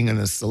in being in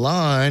a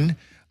salon,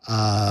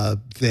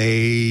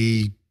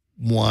 they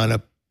want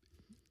to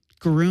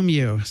groom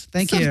you.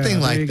 Thank you.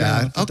 Something like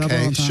that.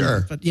 Okay,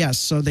 sure. But yes,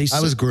 so I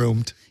was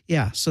groomed.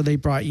 Yeah, so they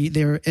brought you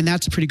there, and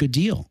that's a pretty good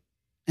deal.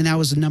 And that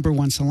was the number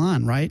one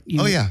salon, right?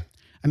 Oh yeah.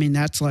 I mean,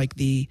 that's like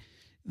they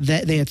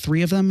had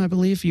 3 of them, I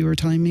believe you were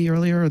telling me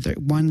earlier.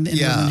 One in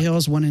Woodland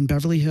Hills, one in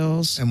Beverly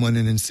Hills, and one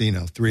in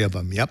Encino. 3 of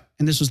them. Yep.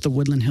 And this was the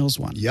Woodland Hills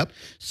one. Yep.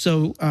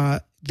 So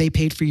they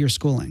paid for your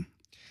schooling.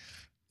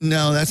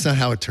 No, that's not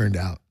how it turned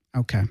out.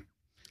 Okay.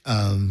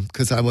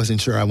 Because I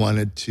wasn't sure I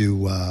wanted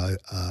to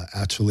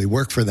actually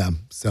work for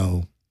them.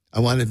 So I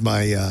wanted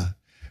my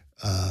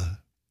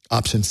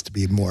options to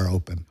be more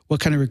open. What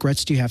kind of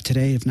regrets do you have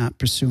today of not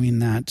pursuing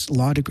that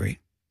law degree?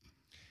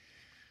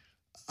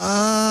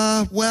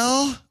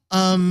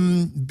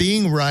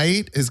 Being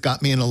right has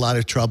got me in a lot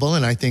of trouble.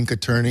 And I think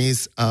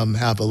attorneys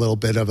have a little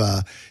bit of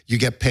you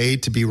get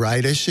paid to be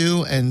right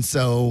issue. And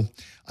so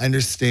I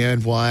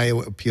understand why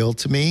it appealed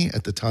to me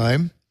at the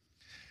time.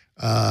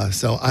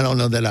 So I don't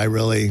know that I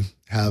really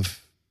have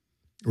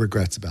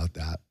regrets about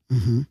that.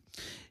 Mm-hmm.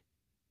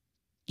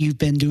 You've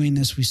been doing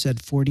this, we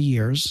said 40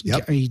 years.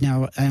 Yep.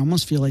 Now, I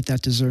almost feel like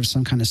that deserves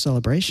some kind of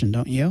celebration,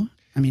 don't you?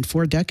 I mean,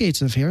 4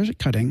 decades of hair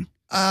cutting.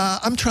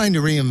 I'm trying to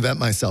reinvent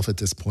myself at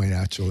this point,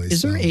 actually.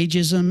 Is there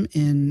ageism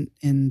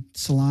in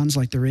salons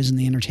like there is in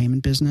the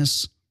entertainment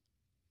business?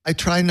 I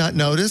try not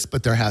notice,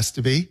 but there has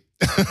to be.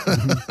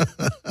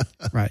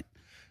 Mm-hmm. Right.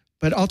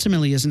 But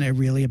ultimately, isn't it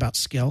really about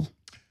skill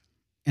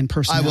and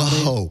personality? I will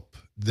hope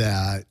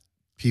that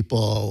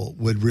people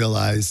would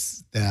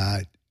realize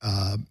that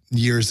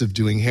years of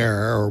doing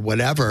hair or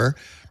whatever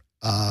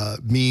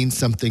means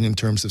something in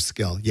terms of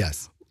skill.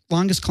 Yes.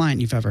 Longest client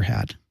you've ever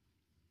had?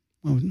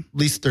 At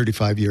least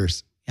 35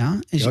 years.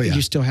 Yeah?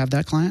 You still have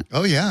that client?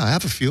 Oh, yeah. I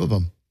have a few of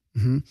them.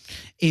 Mm-hmm.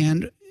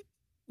 And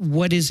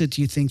what is it,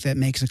 do you think, that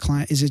makes a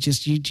client? Is it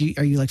just,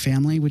 are you like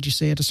family, would you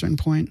say, at a certain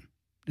point?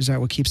 Is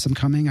that what keeps them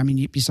coming? I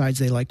mean, besides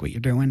they like what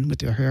you're doing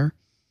with your hair?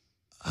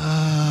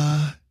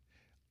 I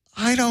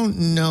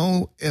don't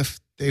know if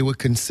they would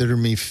consider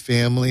me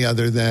family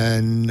other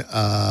than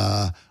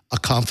a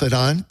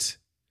confidant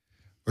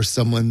or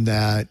someone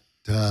that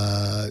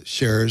they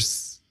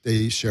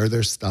share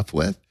their stuff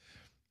with.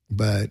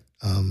 But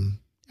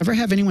ever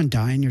have anyone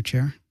die in your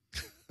chair?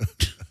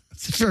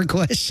 It's a fair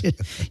question.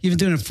 You've been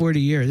doing it 40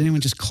 years. Anyone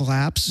just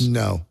collapse?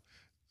 No.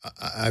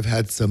 I've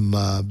had some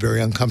very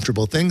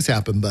uncomfortable things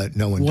happen, but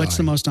no one died. What's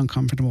the most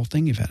uncomfortable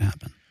thing you've had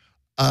happen?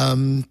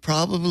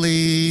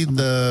 Probably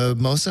the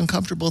most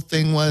uncomfortable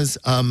thing was,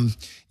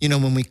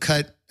 when we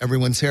cut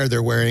everyone's hair,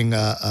 they're wearing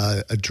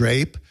a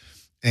drape.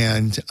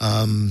 And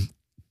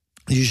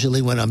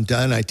usually when I'm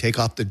done, I take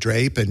off the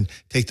drape and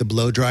take the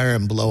blow dryer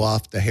and blow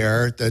off the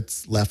hair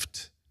that's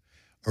left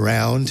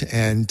around.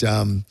 And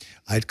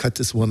I'd cut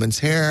this woman's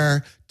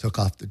hair, took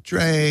off the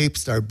drape,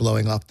 started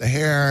blowing off the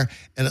hair.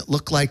 And it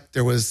looked like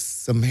there was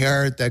some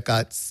hair that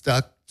got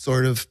stuck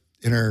sort of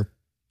in her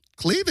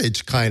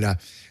cleavage, kind of.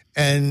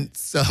 And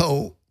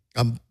so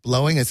I'm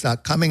blowing, it's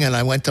not coming. And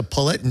I went to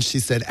pull it and she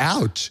said,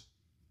 ouch.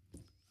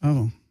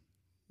 Oh,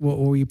 what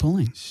were you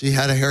pulling? She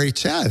had a hairy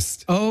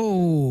chest.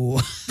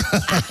 Oh.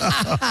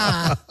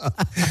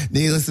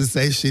 Needless to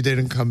say, she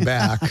didn't come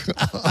back.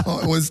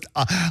 It was,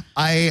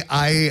 I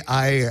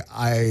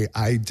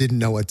didn't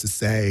know what to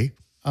say.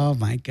 Oh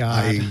my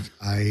God.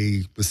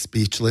 I was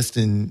speechless.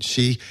 And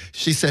she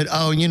said,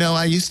 oh,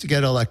 I used to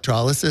get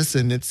electrolysis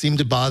and it seemed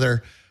to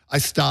bother. I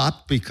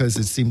stopped because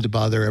it seemed to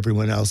bother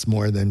everyone else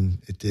more than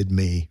it did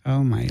me.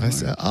 Oh my Lord. I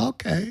said, oh,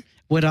 okay.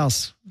 What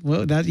else?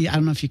 Well, I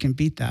don't know if you can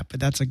beat that, but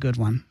that's a good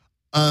one.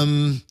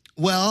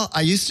 Well,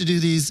 I used to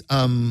do these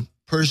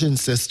Persian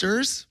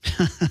sisters.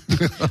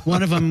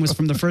 One of them was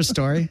from the first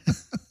story.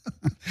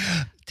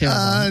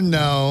 Terrible.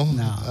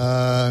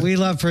 No. We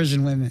love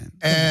Persian women.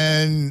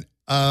 And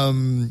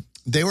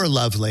they were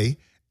lovely.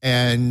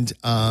 And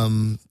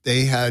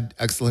they had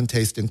excellent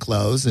taste in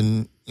clothes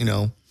and,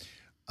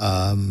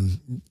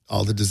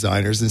 all the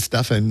designers and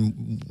stuff.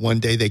 And one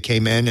day they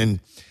came in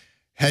and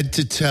head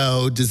to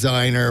toe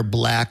designer,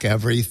 black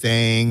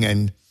everything.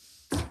 And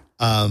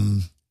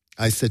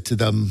I said to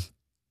them,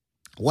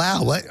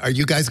 wow, what are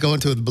you guys going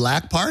to the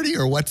black party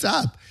or what's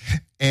up?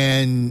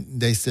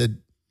 And they said,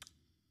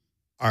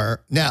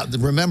 now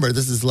remember,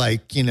 this is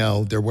like,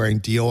 they're wearing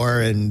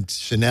Dior and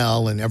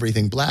Chanel and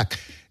everything black.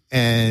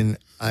 And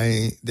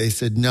they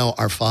said, no,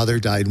 our father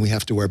died and we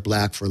have to wear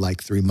black for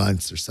like 3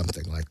 months or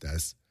something like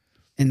this.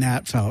 And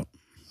that felt.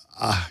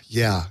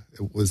 Yeah,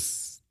 it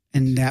was.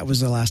 And that was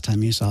the last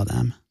time you saw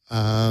them.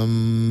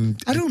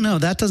 I don't know.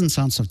 That doesn't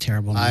sound so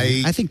terrible.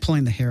 I think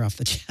pulling the hair off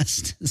the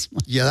chest is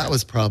much. Yeah, that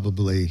was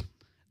probably.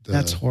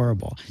 That's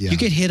horrible. Yeah. You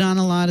get hit on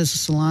a lot as a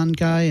salon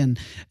guy, and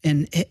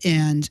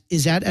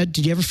is that?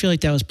 Did you ever feel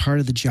like that was part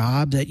of the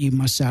job, that you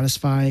must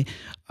satisfy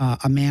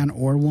a man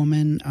or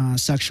woman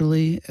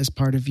sexually as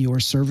part of your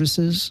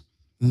services?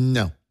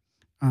 No.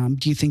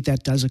 Do you think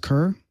that does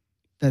occur?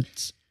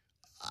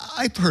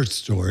 I've heard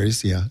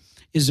stories. Yeah.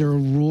 Is there a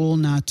rule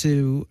not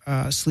to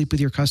sleep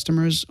with your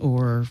customers,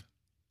 or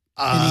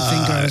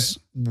anything goes?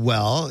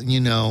 Well,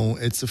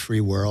 it's a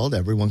free world.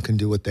 Everyone can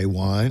do what they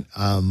want.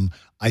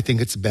 I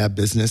think it's bad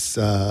business.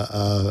 It's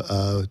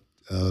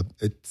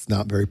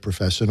not very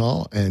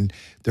professional. And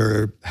there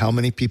are how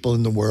many people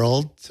in the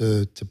world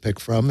to pick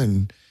from?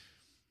 And,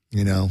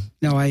 No,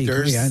 I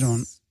agree. I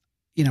don't,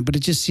 but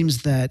it just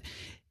seems that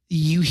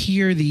you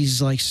hear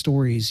these like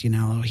stories,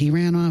 he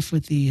ran off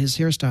with his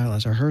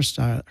hairstylist,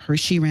 or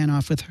she ran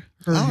off with her.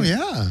 Oh,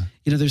 yeah.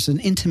 There's an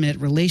intimate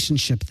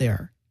relationship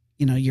there.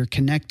 You're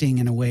connecting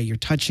in a way, you're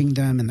touching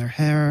them in their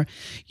hair,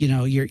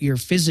 you're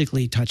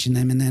physically touching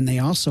them, and then they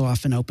also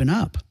often open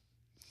up.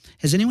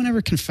 Has anyone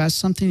ever confessed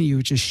something and you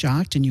were just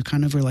shocked and you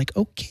kind of were like,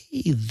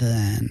 okay,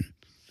 then?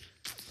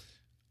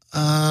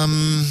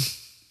 I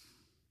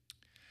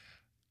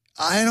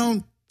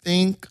don't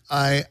think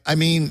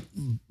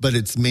but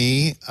it's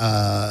me.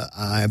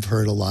 I've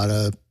heard a lot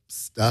of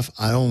stuff.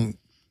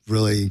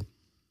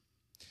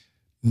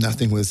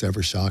 Nothing was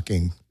ever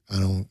shocking.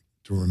 I don't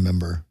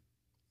remember.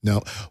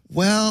 No.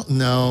 Well,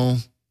 no.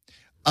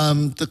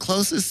 The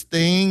closest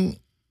thing,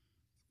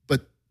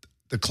 but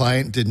the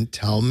client didn't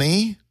tell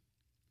me.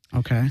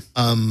 Okay.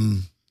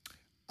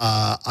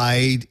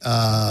 I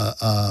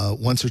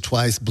once or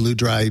twice blew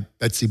dry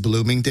Betsy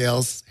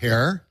Bloomingdale's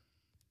hair.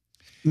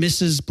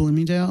 Mrs.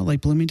 Bloomingdale, like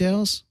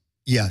Bloomingdale's?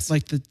 Yes.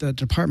 Like the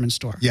department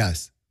store?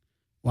 Yes.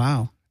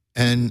 Wow.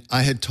 And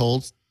I had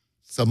told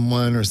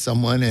someone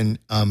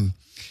and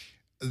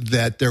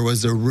that there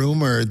was a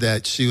rumor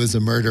that she was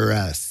a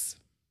murderess.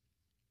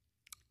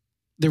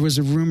 There was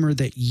a rumor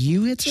that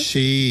you had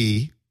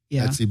said?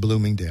 Betsy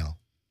Bloomingdale.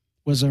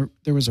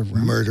 There was a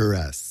rumor?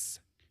 Murderess.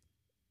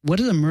 What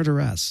is a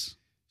murderess?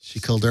 She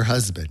killed her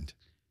husband.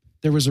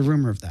 There was a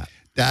rumor of that.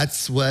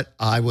 That's what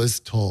I was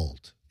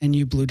told. And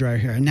you blew dry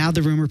hair. And now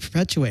the rumor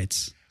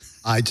perpetuates.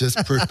 I just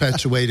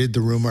perpetuated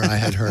the rumor I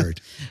had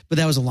heard. But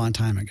that was a long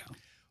time ago.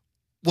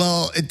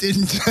 Well, it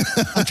didn't.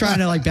 I'm trying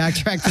to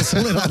backtrack this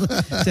a little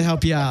to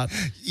help you out.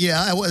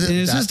 Yeah, I wasn't.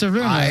 It's just a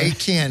rumor. I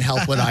can't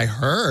help what I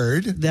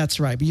heard. That's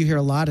right. But you hear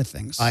a lot of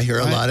things. I hear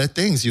a lot of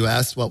things. You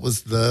asked what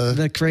was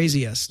the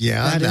craziest.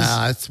 Yeah,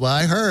 that's what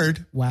I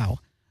heard. Wow.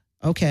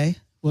 Okay.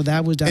 Well,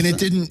 that was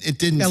definitely. And it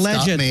didn't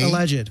alleged, stop me.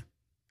 Alleged.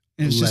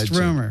 And it's just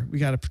rumor. We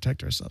got to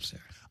protect ourselves here.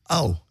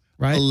 Oh,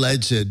 right.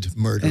 Alleged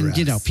murderess.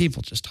 And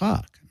people just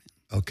talk.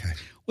 Okay.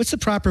 What's the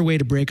proper way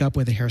to break up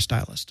with a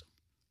hairstylist?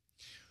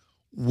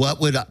 What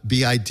would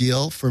be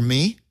ideal for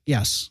me?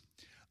 Yes.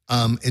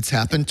 It's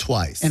happened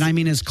twice. And I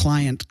mean as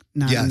client,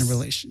 not in the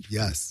relationship.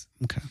 Yes.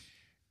 Okay.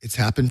 It's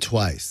happened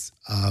twice.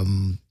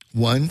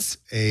 Once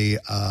a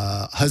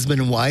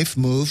husband and wife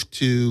moved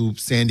to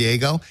San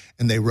Diego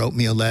and they wrote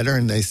me a letter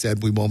and they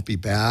said, we won't be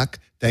back.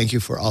 Thank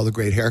you for all the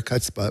great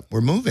haircuts, but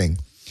we're moving.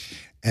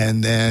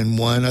 And then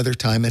one other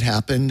time it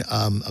happened,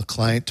 a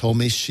client told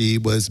me she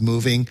was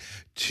moving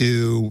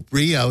to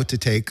Rio to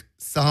take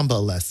Samba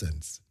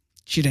lessons.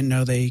 She didn't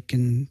know they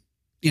can,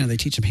 they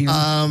teach them here.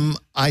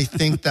 I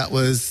think that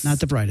was not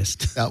the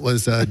brightest. That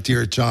was a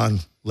Dear John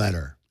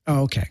letter.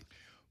 Oh, okay.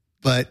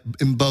 But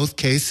in both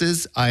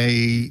cases,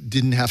 I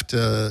didn't have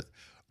to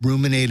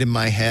ruminate in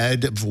my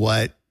head of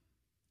what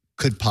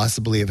could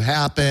possibly have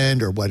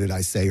happened or what did I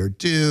say or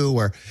do,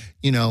 or,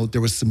 there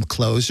was some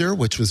closure,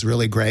 which was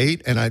really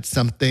great. And it's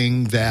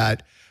something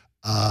that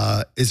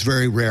is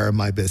very rare in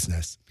my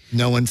business.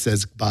 No one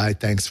says, bye,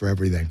 thanks for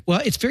everything.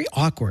 Well, it's very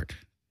awkward.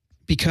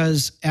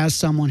 Because as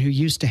someone who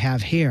used to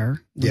have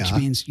hair, which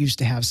means used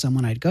to have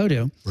someone I'd go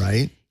to.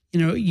 Right.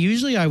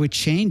 Usually I would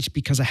change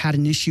because I had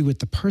an issue with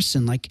the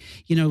person.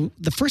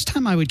 The first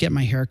time I would get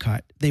my hair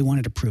cut, they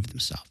wanted to prove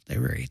themselves. They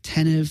were very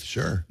attentive.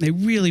 Sure. They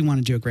really want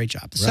to do a great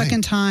job. The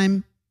second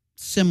time,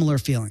 similar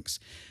feelings.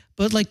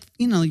 But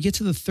you get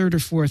to the third or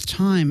fourth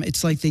time,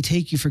 it's like they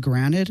take you for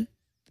granted.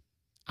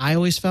 I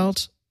always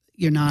felt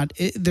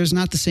there's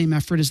not the same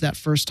effort as that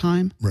first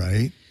time.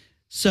 Right.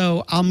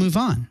 So I'll move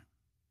on.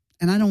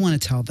 And I don't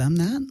want to tell them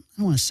that. I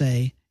don't want to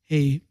say,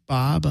 hey,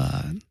 Bob,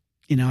 I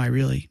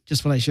really,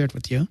 just what I shared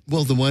with you.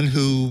 Well, the one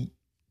who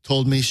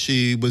told me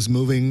she was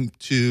moving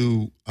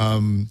to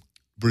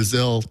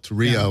Brazil, to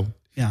Rio,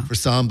 for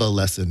Samba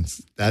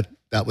lessons, that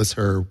was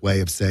her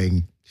way of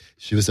saying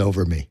she was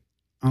over me.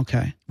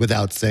 Okay.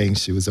 without saying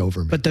she was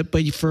over me.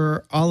 But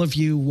for all of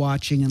you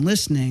watching and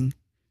listening,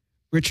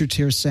 Richard's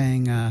here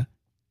saying,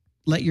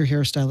 let your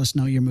hairstylist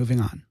know you're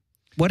moving on.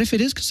 What if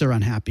it is because they're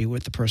unhappy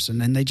with the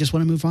person and they just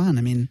want to move on?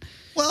 I mean,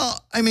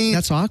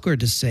 that's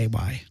awkward to say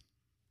why.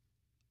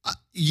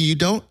 You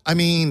don't,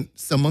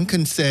 someone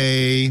can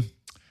say,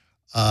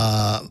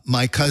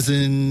 my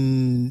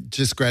cousin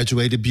just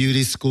graduated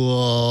beauty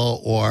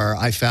school, or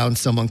I found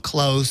someone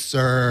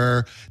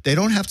closer. They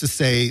don't have to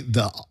say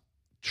the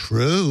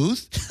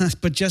truth.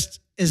 But just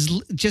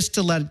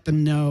to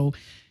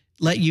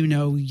let you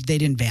know they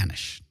didn't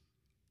vanish.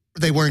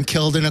 They weren't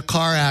killed in a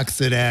car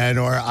accident,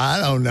 or I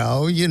don't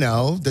know,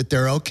 that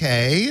they're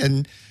okay.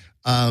 And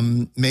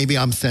maybe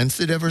I'm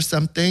sensitive or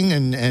something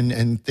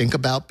and think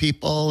about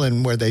people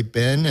and where they've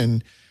been.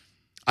 And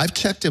I've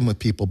checked in with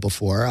people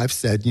before. I've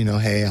said,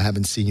 hey, I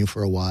haven't seen you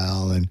for a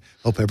while and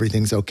hope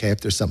everything's okay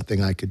if there's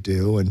something I could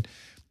do. And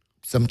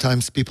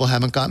sometimes people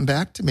haven't gotten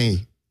back to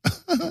me.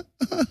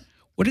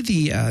 What are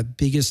the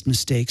biggest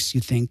mistakes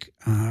you think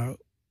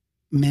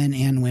men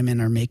and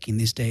women are making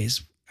these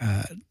days,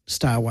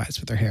 style-wise,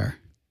 with their hair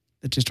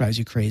that just drives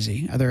you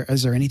crazy?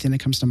 Is there anything that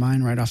comes to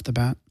mind right off the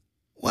bat?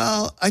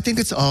 Well, I think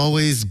it's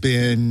always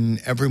been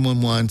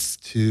everyone wants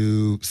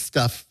to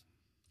stuff.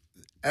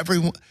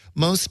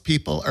 Most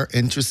people are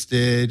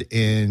interested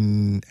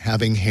in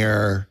having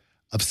hair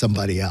of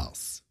somebody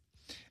else.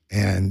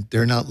 And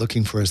they're not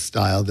looking for a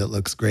style that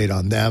looks great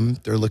on them.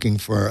 They're looking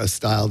for a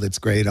style that's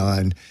great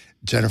on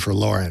Jennifer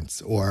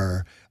Lawrence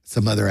or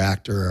some other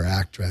actor or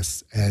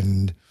actress.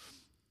 And,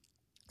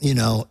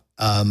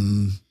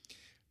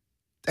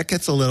 that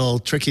gets a little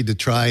tricky to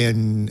try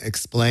and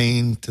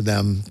explain to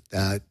them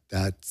that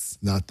that's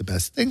not the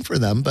best thing for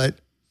them. But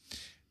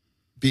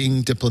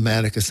being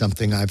diplomatic is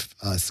something a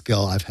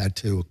skill I've had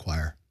to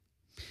acquire.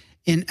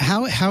 And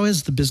how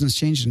has the business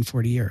changed in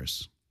 40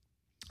 years?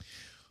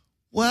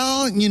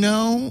 Well,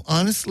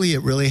 honestly,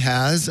 it really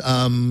has.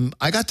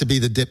 I got to be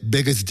the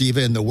biggest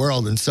diva in the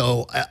world. And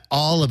so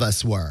all of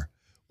us were.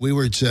 We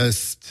were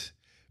just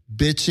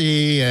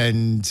bitchy,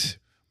 and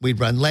we'd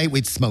run late.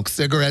 We'd smoke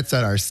cigarettes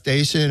at our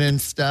station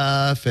and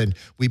stuff. And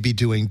we'd be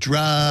doing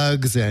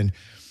drugs. And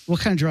what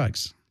kind of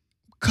drugs?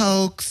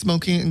 Coke,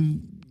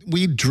 smoking.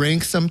 We'd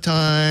drink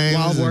sometimes.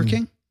 While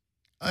working?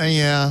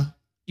 Yeah.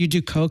 You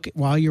do Coke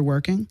while you're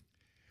working?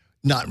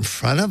 Not in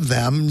front of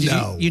them,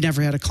 no. You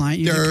never had a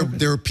client?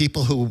 There were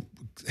people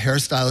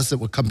hairstylists that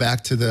would come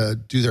back to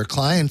do their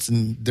clients,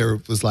 and there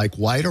was like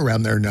white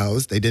around their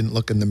nose. They didn't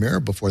look in the mirror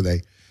before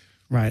they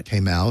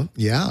came out.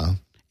 Yeah.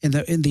 And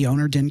the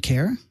owner didn't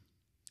care?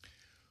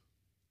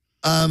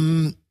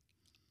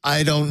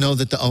 I don't know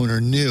that the owner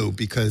knew,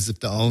 because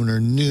if the owner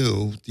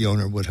knew, the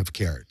owner would have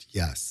cared.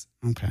 Yes.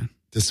 Okay.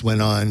 This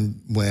went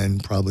on when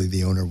probably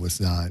the owner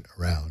was not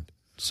around.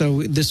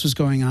 So this was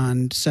going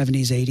on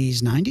 70s,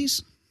 80s,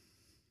 90s?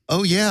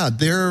 Oh, yeah.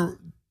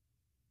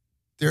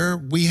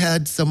 We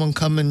had someone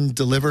come and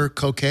deliver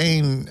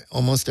cocaine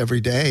almost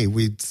every day.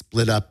 We'd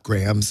split up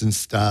grams and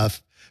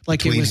stuff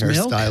between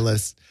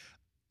hairstylists.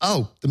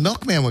 Oh, the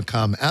milkman would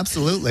come.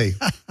 Absolutely.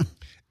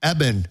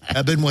 Eben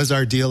was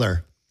our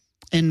dealer.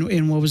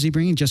 And what was he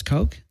bringing? Just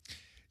Coke?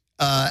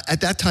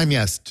 At that time,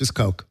 yes, just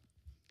Coke.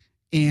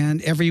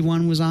 And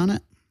everyone was on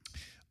it?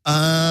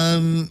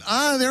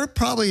 There were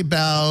probably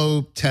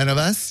about 10 of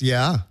us.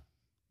 Yeah.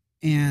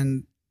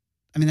 And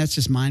that's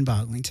just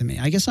mind-boggling to me.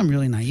 I guess I'm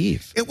really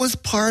naive. It was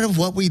part of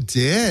what we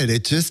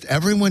did.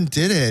 Everyone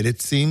did it.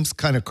 It seems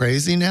kind of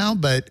crazy now,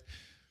 but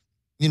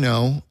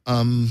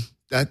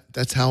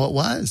that's how it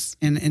was.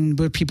 And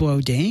were people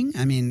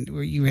ODing?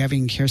 Were you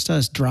having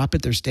hairstylists drop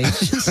at their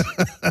stages?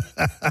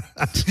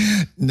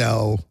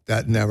 No,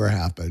 that never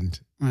happened.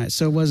 Right.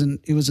 So it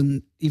wasn't,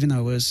 even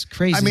though it was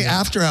crazy.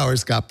 After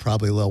hours got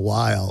probably a little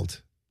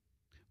wild.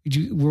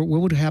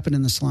 What would happen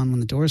in the salon when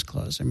the doors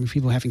closed?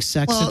 People having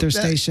sex at their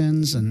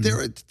stations, and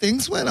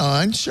things went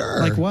on.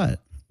 Sure. Like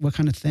what? What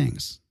kind of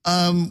things?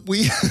 I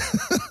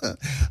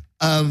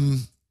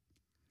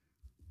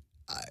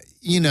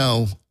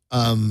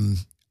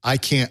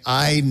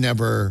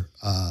never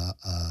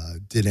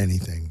did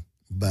anything,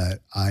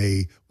 but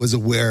I was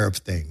aware of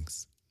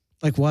things.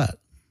 Like what?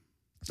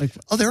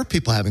 There were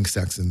people having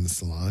sex in the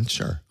salon.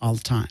 Sure. All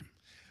the time.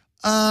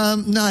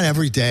 Not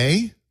every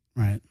day.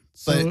 Right.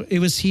 So it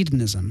was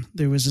hedonism.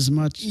 There was as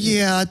much.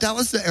 Yeah, that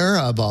was the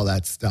era of all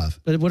that stuff.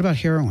 But what about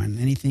heroin?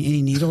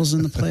 Any needles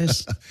in the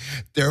place?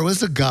 There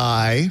was a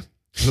guy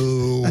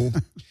who,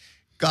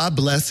 God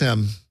bless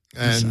him,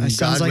 and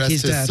God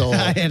rest his soul,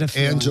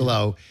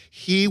 Angelo.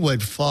 He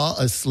would fall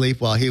asleep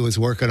while he was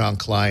working on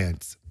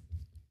clients.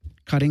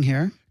 Cutting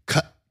hair?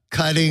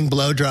 Cutting,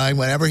 blow drying,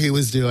 whatever he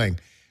was doing.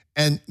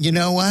 And you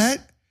know what?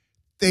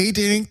 They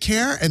didn't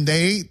care. And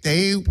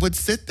they would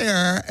sit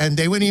there and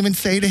they wouldn't even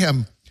say to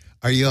him,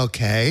 "Are you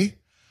okay?"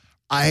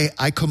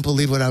 I couldn't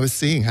believe what I was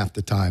seeing half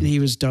the time. And he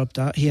was doped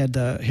up. He had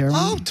the heroin?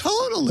 Oh,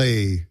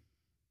 totally.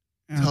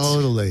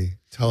 Totally.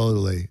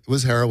 It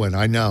was heroin.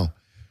 I know.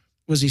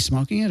 Was he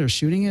smoking it or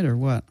shooting it or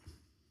what?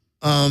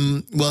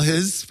 Well,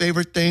 his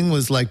favorite thing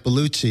was like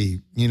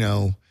Belushi,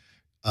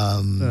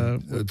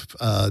 with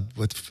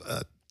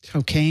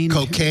Cocaine.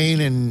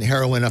 cocaine and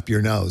heroin up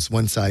your nose,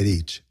 one side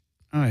each.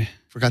 Oh,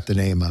 Forgot the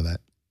name of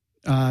it.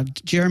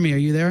 Jeremy, are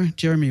you there?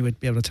 Jeremy would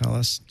be able to tell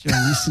us.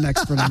 Jeremy's an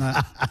expert on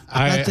that.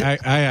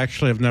 I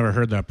actually have never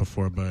heard that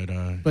before,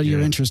 but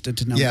you're interested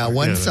to know. Yeah, more.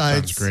 one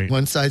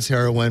side's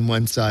heroin,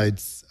 one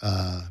side's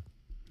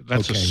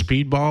that's cocaine. a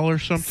speedball or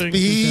something.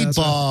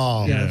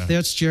 Speedball. Yeah,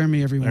 that's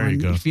Jeremy. Everyone, There you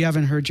go. if you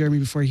haven't heard Jeremy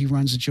before, he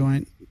runs a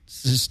joint.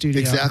 This is his studio.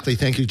 Exactly.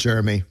 Thank you,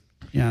 Jeremy.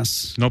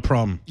 Yes. No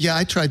problem. Yeah,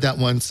 I tried that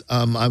once.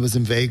 I was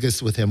in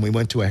Vegas with him. We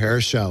went to a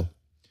hair show,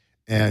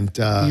 and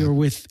You were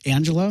with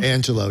Angelo,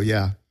 Angelo.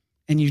 Yeah,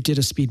 and you did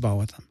a speedball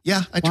with him.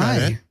 yeah, I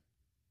tried it.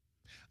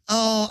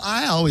 Oh,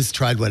 I always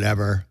tried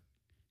whatever.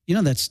 You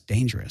know that's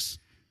dangerous.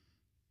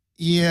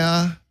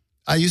 Yeah,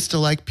 I used to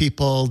like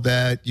people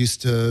that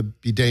used to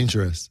be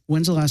dangerous.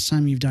 When's the last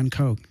time you've done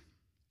coke?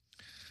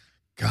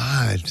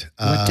 God,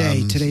 What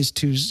day? Today's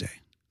Tuesday.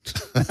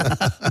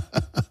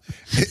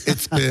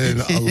 It's been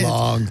a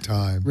long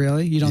time.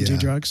 Really? You don't do Yeah.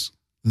 drugs?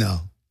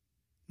 No,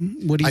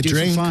 What do you I do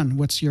drink. for fun?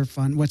 What's your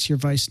fun? What's your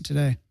vice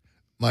today?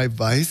 my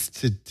vice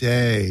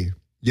today: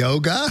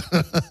 yoga.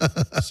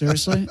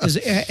 Seriously?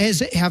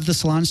 Have the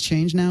salons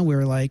changed now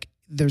where like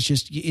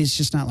it's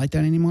just not like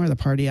that anymore? The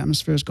party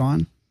atmosphere is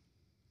gone?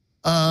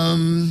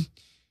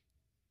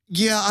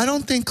 Yeah, I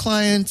don't think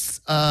clients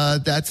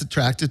that's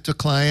attracted to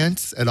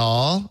clients at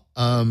all.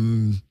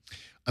 I'm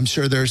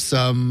sure there's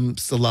some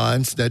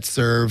salons that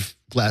serve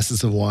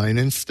glasses of wine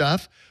and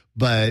stuff,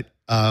 but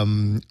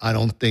I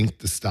don't think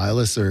the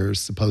stylists are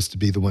supposed to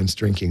be the ones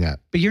drinking it.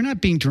 But you're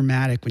not being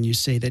dramatic when you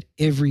say that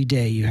every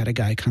day you had a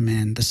guy come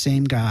in, the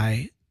same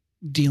guy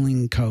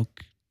dealing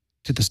coke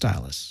to the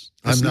stylist.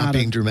 It's I'm not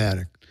being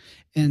dramatic.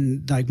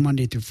 And like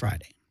Monday through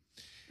Friday.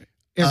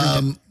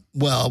 Every day.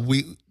 Well,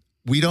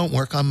 we don't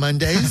work on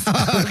Mondays.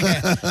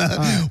 Okay.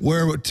 Right.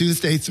 We're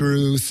Tuesday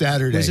through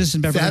Saturday. Was this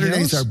in Beverly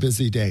Saturday's Hills? our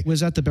busy day. Was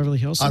that the Beverly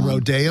Hills On salon?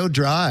 Rodeo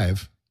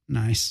Drive,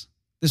 Nice.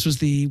 This was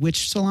the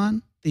which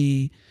salon?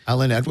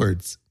 Alan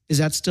Edwards. Is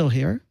that still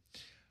here?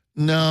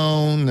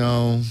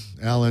 No.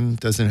 Alan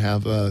doesn't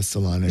have a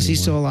salon anymore. Is he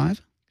still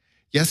alive?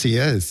 Yes, he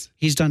is.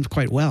 He's done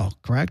quite well,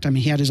 correct? I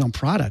mean, he had his own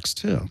products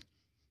too,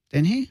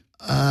 didn't he?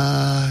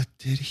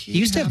 Did he? He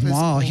used to have his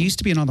mall. own- He used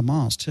to be in all the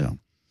malls too.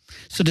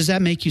 So does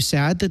that make you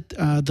sad that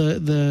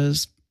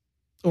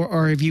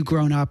or have you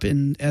grown up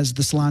as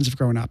the salons have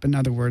grown up? In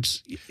other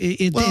words, Well,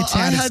 it's I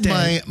had its had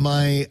day.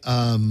 my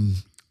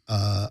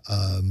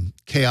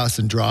chaos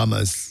and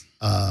dramas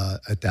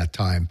at that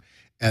time,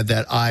 and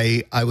that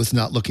I was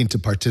not looking to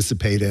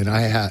participate in.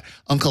 I had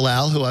Uncle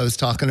Al, who I was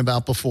talking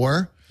about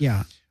before,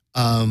 Yeah.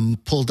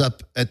 pulled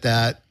up at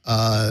that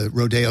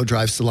Rodeo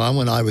Drive salon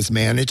when I was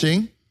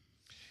managing,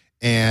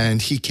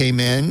 and he came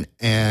in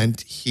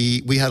and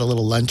we had a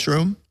little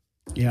lunchroom.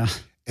 Yeah.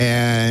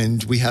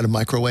 And we had a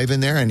microwave in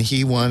there, and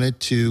he wanted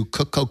to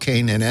cook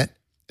cocaine in it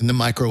in the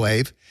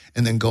microwave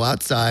and then go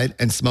outside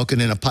and smoke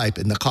it in a pipe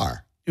in the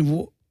car.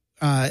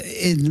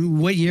 In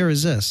what year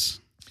is this?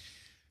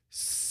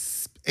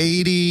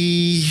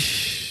 80,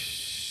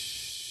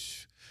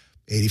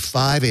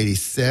 85,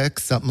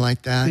 86, something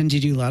like that. And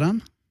did you let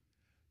him?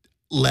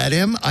 Let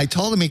him. I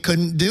told him he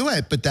couldn't do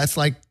it, but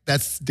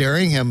that's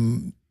daring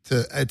him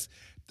to,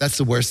 that's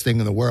the worst thing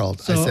in the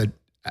world. I So- said,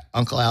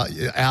 Uncle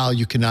Al,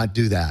 you cannot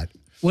do that.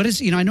 What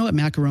is, I know what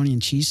macaroni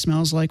and cheese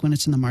smells like when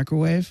it's in the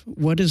microwave.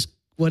 What does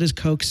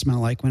Coke smell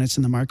like when it's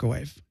in the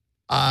microwave?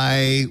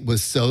 I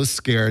was so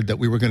scared that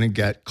we were going to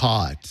get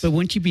caught. But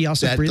wouldn't you be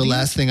also That breathing the it?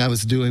 last thing I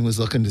was doing was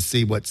looking to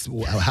see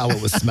how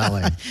it was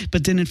smelling.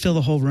 But didn't it fill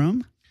the whole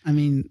room? I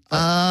mean,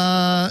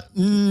 I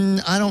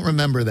don't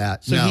remember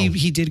that. so no.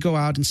 he did go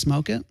out and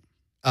smoke it?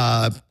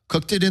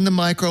 Cooked it in the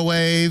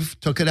microwave,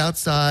 took it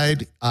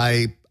outside.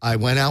 I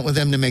went out with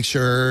him to make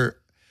sure.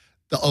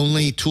 The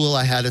only tool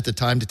I had at the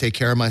time to take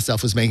care of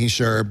myself was making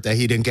sure that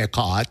he didn't get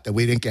caught, that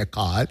we didn't get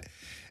caught.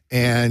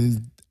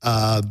 And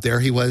there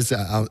he was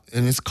out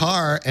in his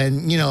car,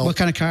 and What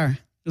kind of car? It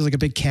was like a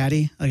big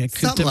caddy, like a Coupe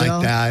something de Ville?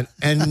 like that.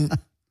 And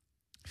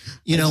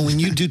when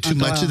you do too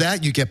Uncle much Al. of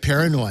that, you get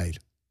paranoid.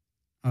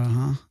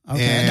 Uh-huh.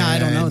 Okay. No, I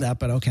don't know And- that,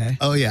 but okay.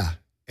 Oh yeah,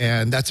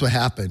 and that's what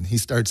happened. He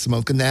started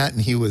smoking that, and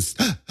he was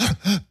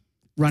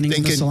Running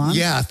in the salon?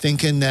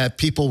 thinking that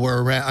people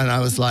were around, and I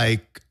was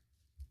like,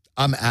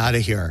 I'm out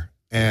of here.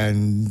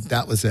 And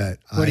that was it.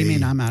 What do you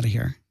mean I'm out of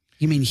here?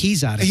 You mean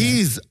he's out of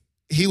here?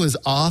 He was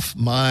off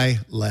my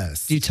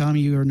list. Do you tell him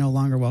you are no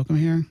longer welcome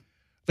here?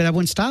 But that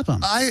wouldn't stop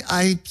him.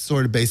 I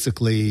sort of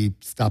basically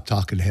stopped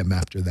talking to him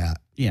after that.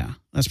 Yeah,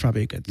 that's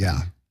probably a good thing. Yeah.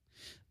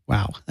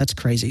 Wow, that's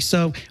crazy.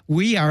 So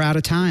we are out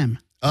of time.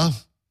 Oh,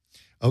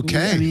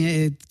 okay. I mean,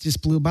 it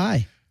just blew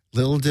by.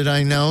 Little did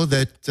I know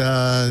that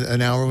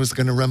an hour was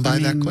going to run by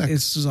that quick.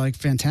 It's like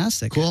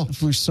fantastic. Cool.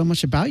 I've learned so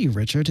much about you,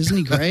 Richard. Isn't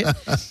he great?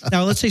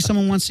 Now, let's say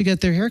someone wants to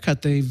get their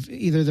haircut. They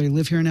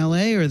live here in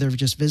LA or they're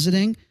just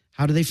visiting.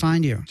 How do they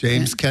find you?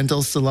 James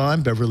Kendall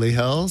Salon, Beverly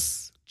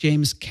Hills.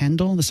 James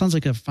Kendall. That sounds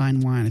like a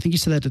fine wine. I think you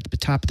said that at the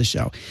top of the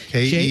show.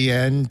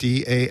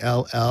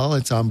 Kendall.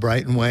 It's on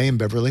Brighton Way in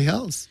Beverly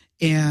Hills.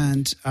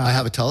 And I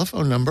have a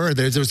telephone number.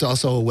 There's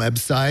also a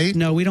website.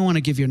 no, we don't want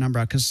to give your number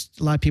out because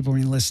a lot of people are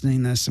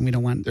listening to this and we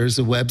don't want. There's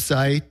a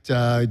website,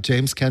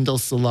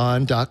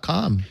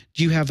 jameskendallsalon.com.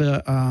 Do you have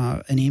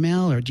an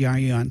email or are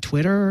you on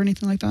Twitter or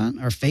anything like that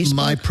or Facebook?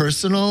 My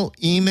personal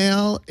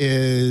email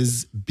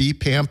is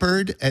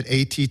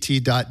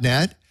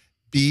bepampered@att.net,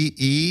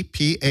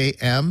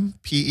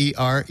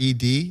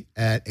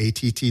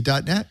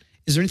 BEPAMPERED@att.net.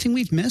 Is there anything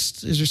we've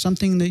missed? Is there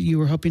something that you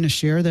were hoping to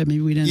share that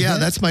maybe we didn't? Yeah, hit?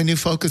 that's my new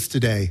focus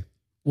today.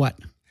 What?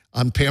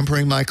 I'm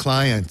pampering my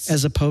clients.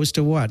 As opposed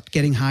to what?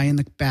 Getting high in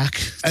the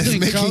back? As doing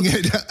making coke?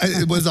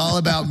 it was all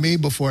about me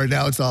before.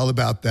 Now it's all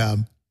about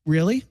them.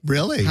 Really?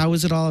 Really? How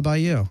was it all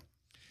about you?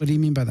 What do you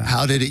mean by that?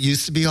 How did it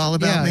used to be all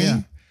about me?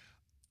 Yeah.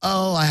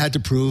 Oh, I had to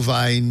prove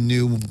I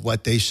knew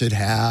what they should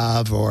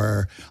have,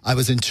 or I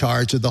was in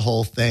charge of the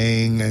whole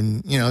thing.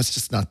 And, it's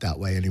just not that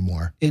way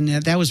anymore. And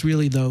that was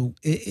really, though,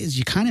 as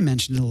you kind of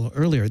mentioned a little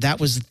earlier, that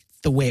was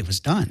the way it was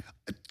done.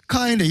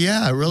 Kind of,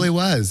 yeah, it really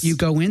was. You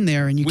go in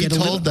there and we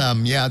told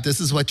them, yeah,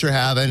 this is what you're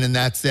having and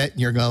that's it.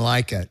 And you're going to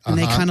like it. And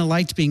they kind of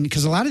liked being,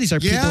 because a lot of these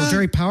people are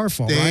very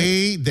powerful,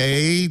 right?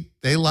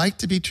 They like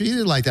to be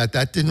treated like that.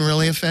 That didn't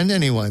really offend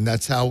anyone.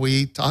 That's how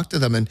we talked to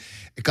them. And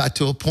it got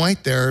to a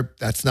point there,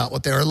 that's not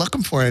what they were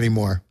looking for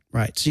anymore.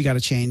 Right. So you got to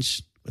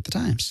change with the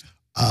times.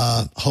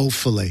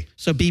 Hopefully.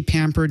 So be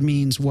pampered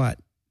means what?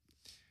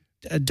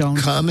 Don't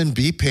come and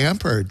be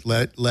pampered.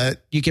 Let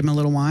you give them a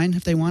little wine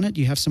if they want it.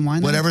 You have some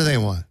wine. Whatever they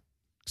want.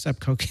 Except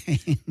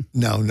cocaine.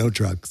 No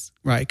drugs.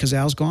 Right, because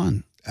Al's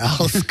gone.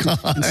 Al's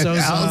gone.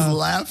 Al's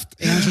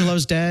left.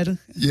 Angelo's dead.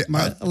 Yeah,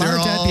 a lot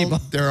of dead people.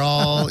 They're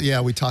all.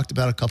 Yeah, we talked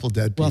about a couple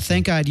dead people. Well,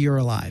 thank God you're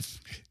alive.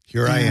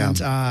 Here I am.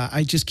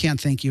 I just can't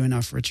thank you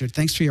enough, Richard.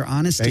 Thanks for your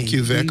honesty. Thank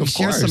you, Vic. Of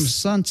course.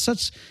 Some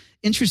such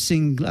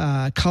interesting,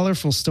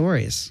 colorful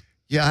stories.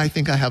 Yeah, I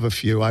think I have a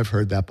few. I've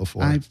heard that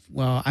before.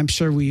 I'm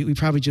sure we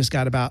probably just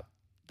got about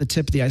the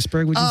tip of the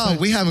iceberg. Would you say?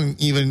 We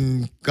haven't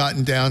even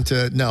gotten down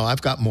to. No,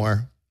 I've got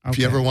more. Okay. If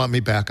you ever want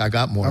me back, I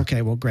got more.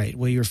 Okay, well, great.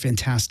 Well, you're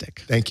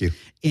fantastic. Thank you.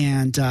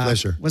 And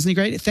pleasure. Wasn't he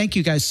great? Thank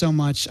you guys so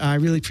much. I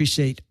really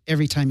appreciate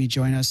every time you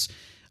join us.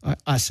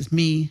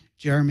 Me,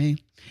 Jeremy.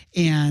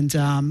 And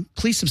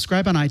please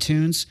subscribe on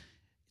iTunes.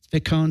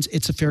 Vic Cohen's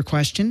It's a Fair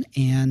Question.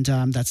 And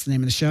that's the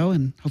name of the show.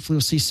 And hopefully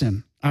we'll see you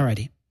soon. All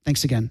righty.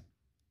 Thanks again.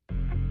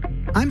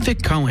 I'm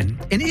Vic Cohen,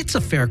 and it's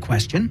a fair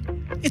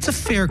question. It's a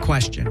fair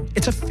question.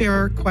 It's a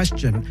fair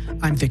question.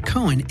 I'm Vic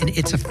Cohen, and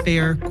it's a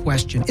fair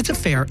question. It's a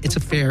fair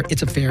question.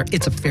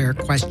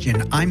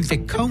 I'm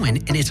Vic Cohen,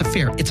 and it's a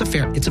fair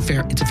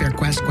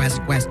question.